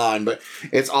obvious line, but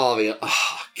it's obvious.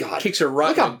 Oh God! Kicks her right.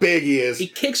 Look how big he is. He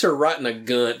kicks her right in the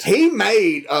gunt.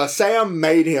 Sam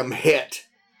made him hit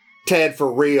Ted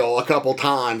for real a couple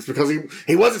times because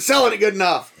he wasn't selling it good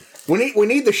enough. We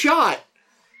need the shot.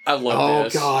 I love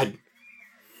this. Oh God!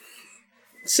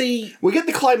 See, we get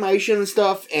the claymation and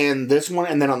stuff, and this one,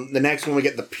 and then on the next one we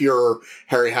get the pure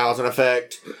Harryhausen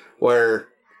effect, where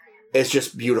It's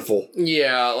just beautiful.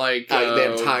 Yeah, like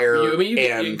the entire you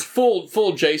end.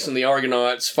 full Jason the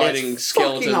Argonauts fighting It's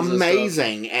skeletons. fucking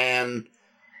amazing, and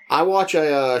I watch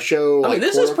a show. I mean,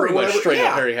 this is pretty much straight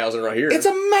up Yeah. Harryhausen right here. It's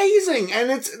amazing, and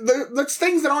there's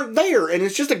things that aren't there, and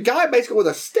it's just a guy basically with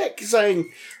a stick saying,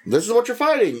 "This is what you're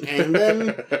fighting," and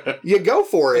then you go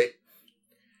for it,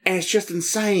 and it's just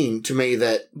insane to me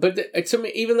that. But to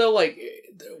me, even though like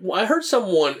I heard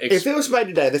someone, If it was made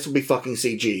today, this would be fucking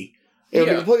CG. It would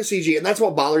be Yeah. completely CG, and that's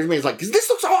what bothers me. Is like, 'cause this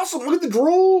looks awesome. Look at the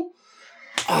drool.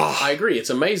 I agree, it's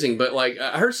amazing. But like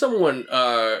I heard someone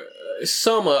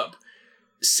sum up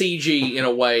CG in a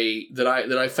way that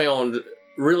I found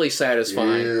really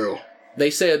satisfying. Yeah. They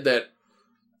said that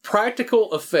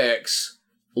practical effects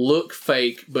look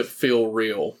fake but feel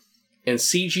real, and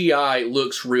CGI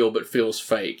looks real but feels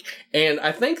fake. And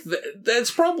I think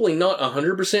that's probably not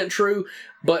 100% true,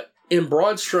 but in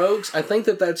broad strokes, I think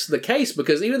that's the case,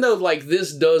 because even though like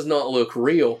this does not look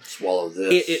real, Swallow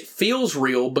this. it feels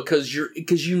real because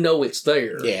you know it's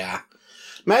there. Yeah.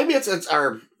 Maybe it's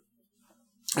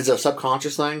a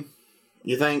subconscious thing,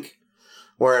 you think?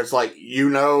 Where it's like, you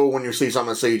know when you see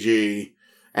something CG,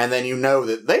 and then you know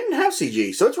that they didn't have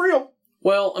CG, so it's real.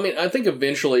 Well, I mean, I think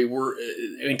eventually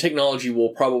technology will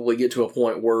probably get to a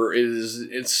point where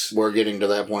it's We're getting to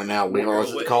that point now. We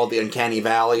call it the uncanny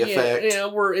valley effect. Yeah,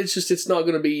 where it's not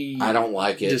going to be. I don't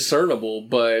like it. Discernible,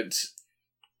 but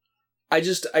I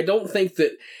don't think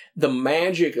that the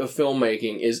magic of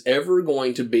filmmaking is ever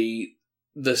going to be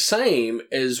the same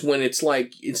as when it's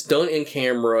like it's done in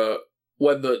camera,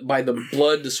 by the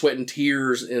blood, the sweat, and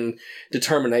tears and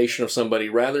determination of somebody,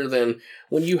 rather than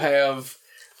when you have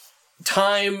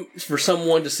time for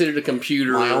someone to sit at a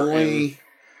computer. My only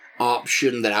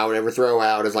option that I would ever throw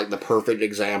out is like the perfect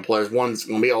example. Is one's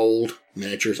gonna be old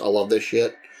miniatures. I love this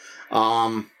shit.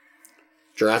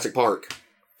 Jurassic Park.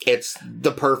 It's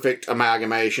the perfect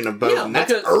amalgamation of both. Yeah, and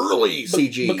that's because- early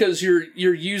CG. because you're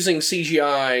using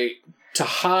CGI to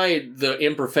hide the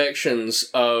imperfections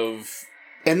of.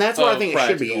 And that's what I think it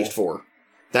should be practical. used for.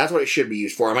 That's what it should be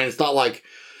used for. I mean, it's not like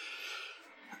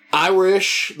I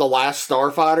wish The Last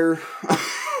Starfighter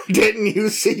didn't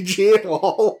use CG at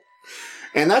all.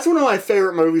 And that's one of my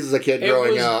favorite movies as a kid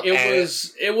growing up. It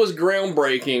And was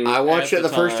groundbreaking. I watched it the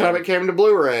first time it came to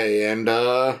Blu-ray, and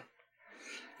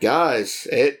guys,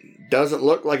 it doesn't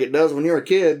look like it does when you're a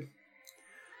kid.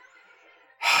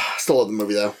 Still love the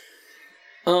movie though.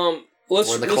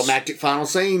 We're in the climactic final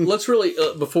scene. Let's really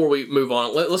before we move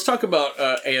on, let's talk about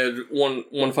Ed.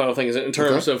 One final thing is in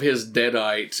terms of his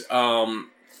Deadite.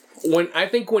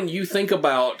 When you think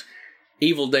about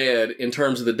Evil Dead in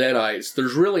terms of the Deadites,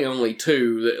 there's really only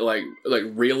two that like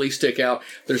really stick out.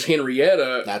 There's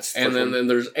Henrietta, and then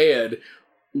there's Ed.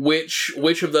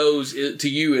 Which of those to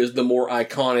you is the more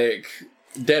iconic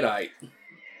Deadite?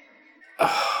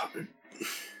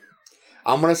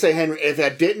 I'm gonna say Henry. If I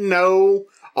didn't know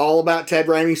all about Ted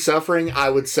Raimi's suffering, I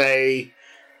would say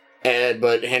Ed,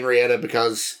 but Henrietta,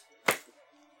 because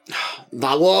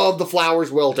I love the flowers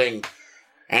wilting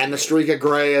and the streak of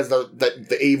gray as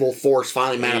the evil force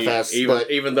finally manifests.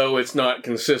 Even though it's not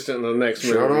consistent in the next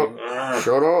movie.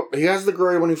 Shut up. He has the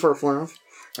gray when he first laughs.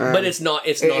 But it's not.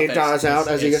 It dies out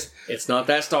as he gets. It's not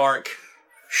that stark.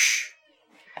 Shh.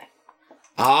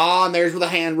 Ah, and there's where the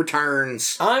hand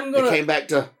returns. It came back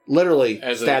to literally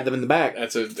stab them in the back.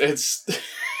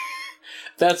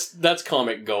 That's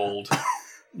comic gold.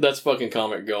 That's fucking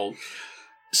comic gold.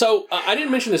 So I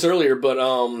didn't mention this earlier, but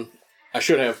I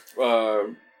should have.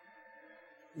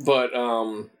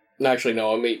 Actually,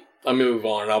 no. I move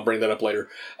on, and I'll bring that up later.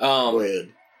 Go ahead.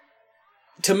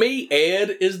 To me,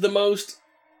 Ed is the most.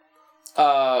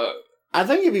 I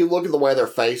think if you look at the way their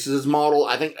faces is modeled,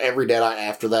 I think every Deadite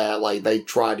after that, like, they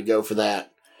tried to go for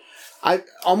that.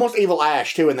 Almost Evil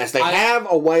Ash, too, in this. They have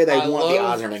a way they want the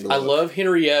eyes and everything to look. I love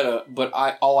Henrietta, but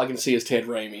all I can see is Ted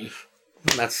Raimi.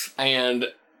 And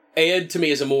Ed, to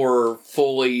me, is a more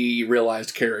fully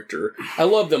realized character. I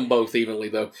love them both evenly,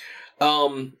 though.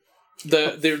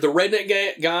 The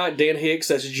redneck guy, Dan Hicks,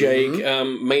 that's Jake.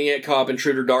 Mm-hmm. Maniac Cop,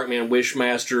 Intruder, Darkman,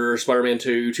 Wishmaster, Spider-Man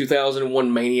 2,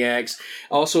 2001 Maniacs.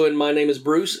 Also in My Name is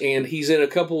Bruce, and he's in a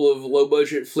couple of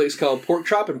low-budget flicks called Pork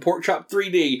Chop and Pork Chop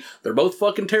 3D. They're both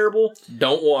fucking terrible.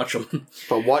 Don't watch them.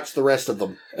 But watch the rest of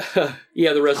them.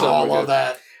 Yeah, the rest of them. I love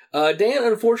that. Dan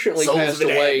unfortunately passed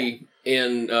away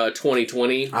in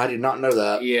 2020. I did not know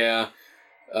that. Yeah.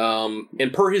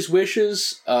 And per his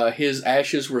wishes, his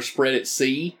ashes were spread at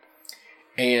sea.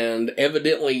 And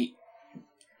evidently,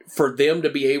 for them to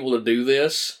be able to do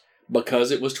this, because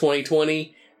it was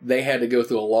 2020, they had to go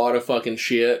through a lot of fucking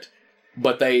shit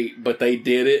but they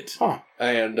did it, Huh.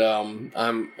 and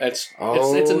it's Oh,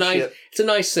 a nice shit. it's a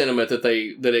nice sentiment that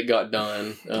it got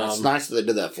done. It's nice that they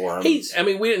did that for him.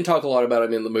 We didn't talk a lot about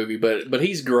him in the movie, but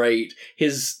he's great.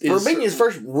 For being his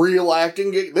first real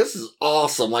acting gig, this is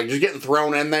awesome. Like, just getting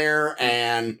thrown in there,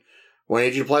 and we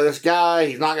need you to play this guy.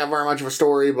 He's not got very much of a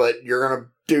story, but you're gonna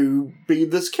be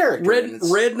this character. And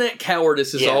it's- redneck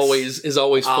cowardice is Yes.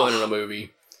 always fun in a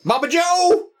movie. Baba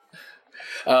Joe!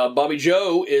 Bobby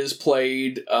Joe is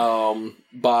played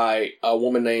by a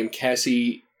woman named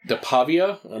Cassie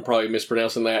DePavia. I'm probably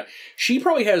mispronouncing that. She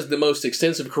probably has the most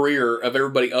extensive career of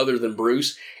everybody other than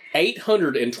Bruce.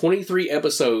 823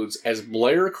 episodes as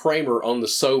Blair Kramer on the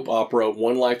soap opera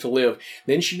One Life to Live.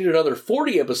 Then she did another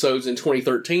 40 episodes in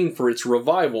 2013 for its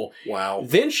revival. Wow.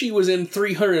 Then she was in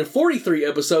 343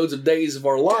 episodes of Days of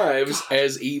Our Lives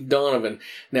as Eve Donovan.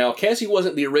 Now, Cassie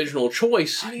wasn't the original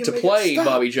choice How do you to make it play stop?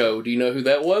 Bobby Joe. Do you know who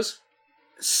that was?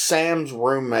 Sam's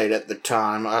roommate at the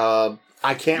time.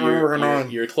 I can't remember her name.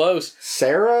 You're close.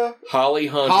 Sarah? Holly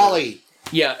Hunter. Holly.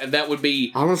 Yeah, and that would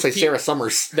be I'm going to say Sarah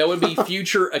Summers. that would be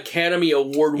future Academy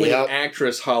Award-winning Yep.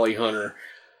 actress Holly Hunter.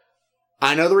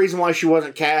 I know the reason why she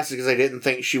wasn't cast is because they didn't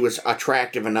think she was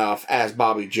attractive enough as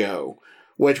Bobby Joe,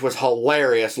 which was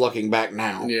hilarious looking back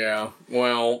now. Yeah,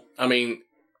 well, I mean,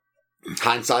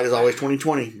 Hindsight is always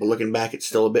 20/20, but looking back, it's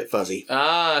still a bit fuzzy.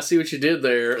 I see what you did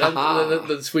there.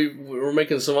 We're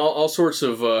making some all sorts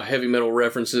of heavy metal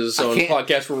references on the can't-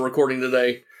 podcast we're recording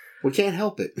today. We can't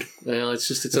help it. Well, it's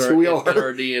That's our, who we it's are. in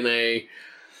our DNA.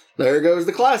 There goes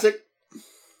the classic.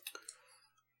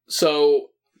 So,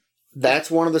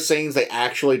 That's one of the scenes they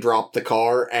actually dropped the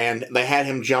car, and they had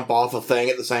him jump off a thing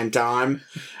at the same time.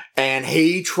 And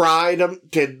he tried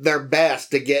to their best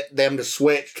to get them to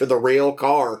switch to the real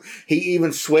car. He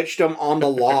even switched them on the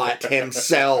lot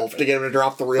himself to get them to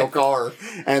drop the real car,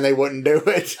 and they wouldn't do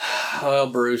it. well,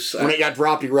 Bruce, When it got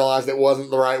dropped, he realized it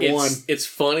wasn't the right one. it's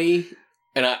funny,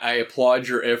 and I applaud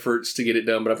your efforts to get it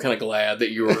done, but I'm kind of glad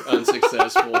that you were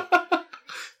unsuccessful.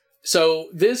 So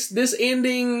this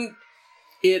ending,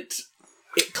 it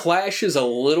clashes a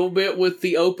little bit with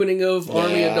the opening of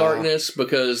Army of Yeah. Darkness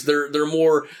because they're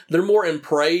more in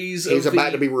praise. He's of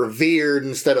about to be revered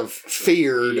instead of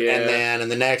feared, Yeah. and then in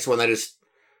the next one, they just,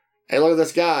 hey, look at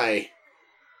this guy.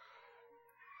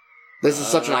 This is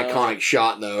such an iconic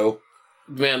shot, though.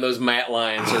 Man, those matte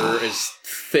lines are as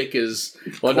thick as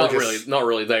not Gorgeous.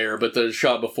 really there, but the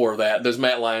shot before that, those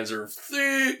matte lines are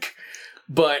thick,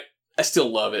 but I still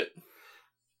love it.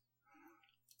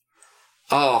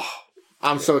 Oh,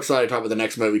 I'm so excited to talk about the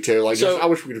next movie too. Like, So- I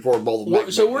wish we could record both of them. back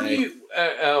to So back where do today.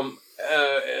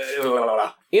 you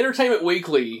Entertainment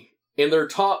Weekly in their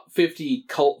top 50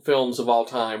 cult films of all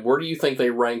time? Where do you think they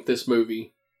rank this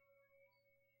movie?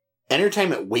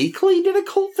 Entertainment Weekly did a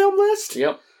cult film list?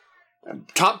 Yep,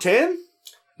 Top 10?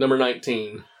 number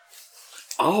 19.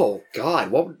 Oh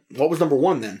God, what was number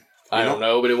one then? I don't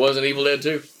know, but it wasn't Evil Dead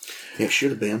 2. It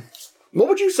should have been. What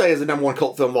would you say is the number one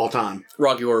cult film of all time?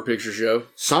 Rocky Horror Picture Show.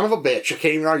 Son of a bitch. I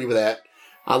can't even argue with that.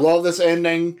 I love this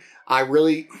ending. I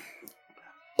really,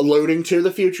 alluding to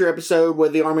the future episode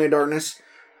with the Army of Darkness,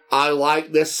 I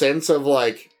like this sense of,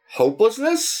 like,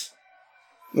 hopelessness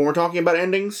when we're talking about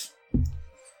endings.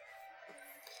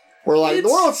 We're like, the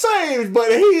world's saved, but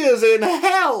he is in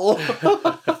hell.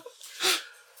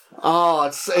 Oh,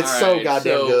 it's All so right,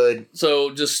 goddamn good.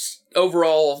 So just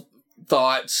overall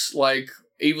thoughts, like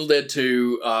Evil Dead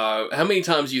 2, how many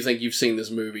times do you think you've seen this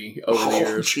movie over the Oh,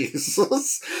 years? Jesus.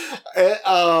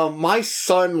 My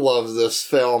son loves this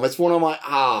film. It's one of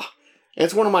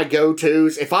my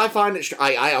go-tos. If I find it,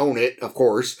 I own it, of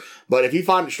course. But if you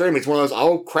find it streaming, it's one of those,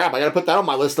 oh crap, I gotta put that on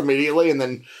my list immediately. And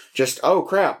then just, oh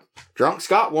crap, Drunk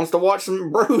Scott wants to watch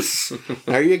some Bruce.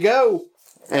 There you go.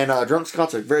 And Drunk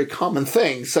Scott's a very common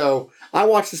thing. So I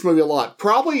watch this movie a lot.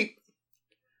 Probably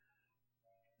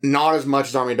not as much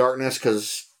as Army of Darkness,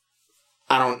 because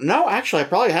I don't know. Actually, I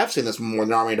probably have seen this more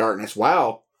than Army of Darkness.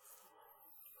 Wow.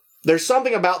 There's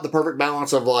something about the perfect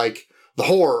balance of, like, the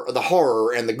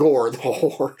horror and the gore, and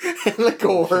the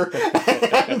gore.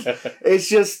 And it's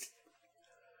just,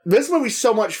 this movie's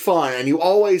so much fun, and you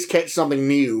always catch something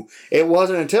new. It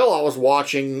wasn't until I was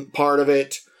watching part of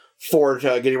it for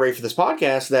getting ready for this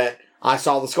podcast that I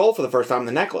saw the skull for the first time in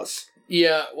the necklace.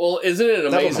 Yeah, well, isn't it That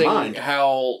was my amazing mind.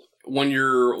 how when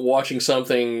you're watching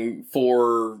something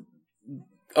for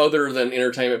other than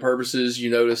entertainment purposes, you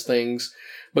notice things?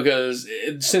 Because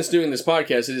since doing this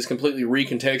podcast, it has completely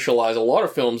recontextualized a lot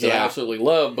of films that I Yeah. absolutely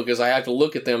love because I have to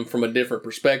look at them from a different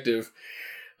perspective.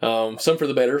 Some for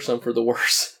the better, some for the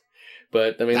worse.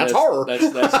 But I mean, That's horror.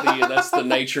 That's the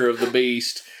nature of the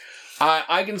beast.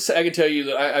 I can tell you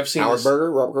that I've seen Howard this,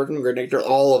 Berger, Robert Gordon, Greg Nicter,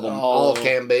 all of them. All of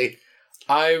can be.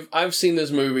 I've seen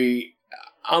this movie,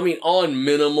 I mean, on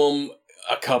minimum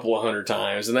a couple of hundred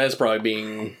times, and that's probably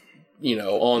being,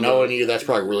 on Knowing you, that's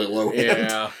probably really low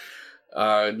end.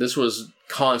 Yeah. This was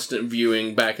constant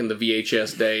viewing back in the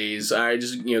VHS days. I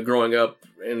just, growing up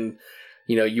and,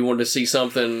 you wanted to see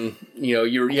something,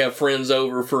 you have friends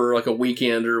over for like a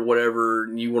weekend or whatever,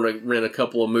 and you want to rent a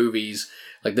couple of movies.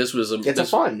 Like this was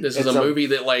This is a movie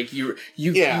that like you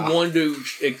wanted to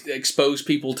expose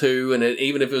people to, and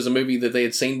even if it was a movie that they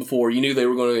had seen before, you knew they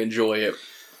were going to enjoy it.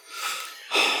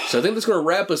 So I think that's going to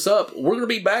wrap us up. We're going to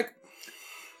be back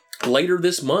later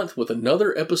this month with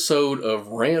another episode of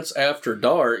Rants After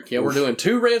Dark. Yeah, we're doing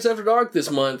 2 Rants After Dark this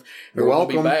month. You're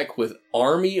welcome. We'll be back with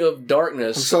Army of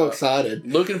Darkness. I'm so excited.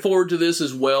 Looking forward to this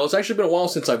as well. It's actually been a while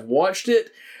since I've watched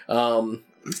it.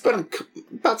 It's been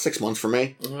about 6 months for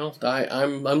me. Well,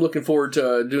 I'm looking forward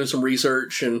to doing some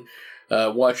research and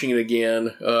watching it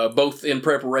again, both in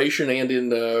preparation and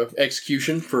in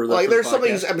execution for the There's podcast. some of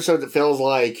these episodes that feels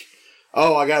like,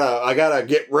 oh, I gotta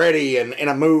get ready and in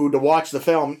a mood to watch the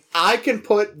film. I can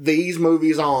put these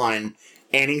movies on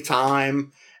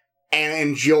anytime and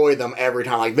enjoy them every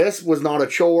time. Like, this was not a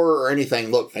chore or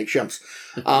anything. Look, fake shimps.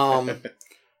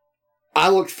 I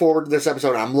looked forward to this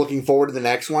episode. I'm looking forward to the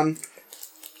next one.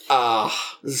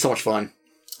 This is so much fun.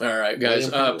 All right, guys.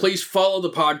 Please follow the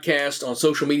podcast on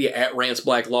social media at Rants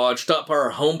Black Lodge. Stop by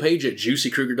our homepage at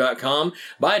JuicyKruger.com.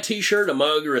 Buy a t-shirt, a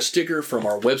mug, or a sticker from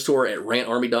our web store at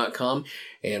rantarmy.com.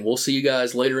 And we'll see you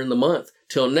guys later in the month.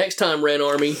 Till next time, Rant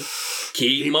Army,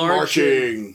 keep marching.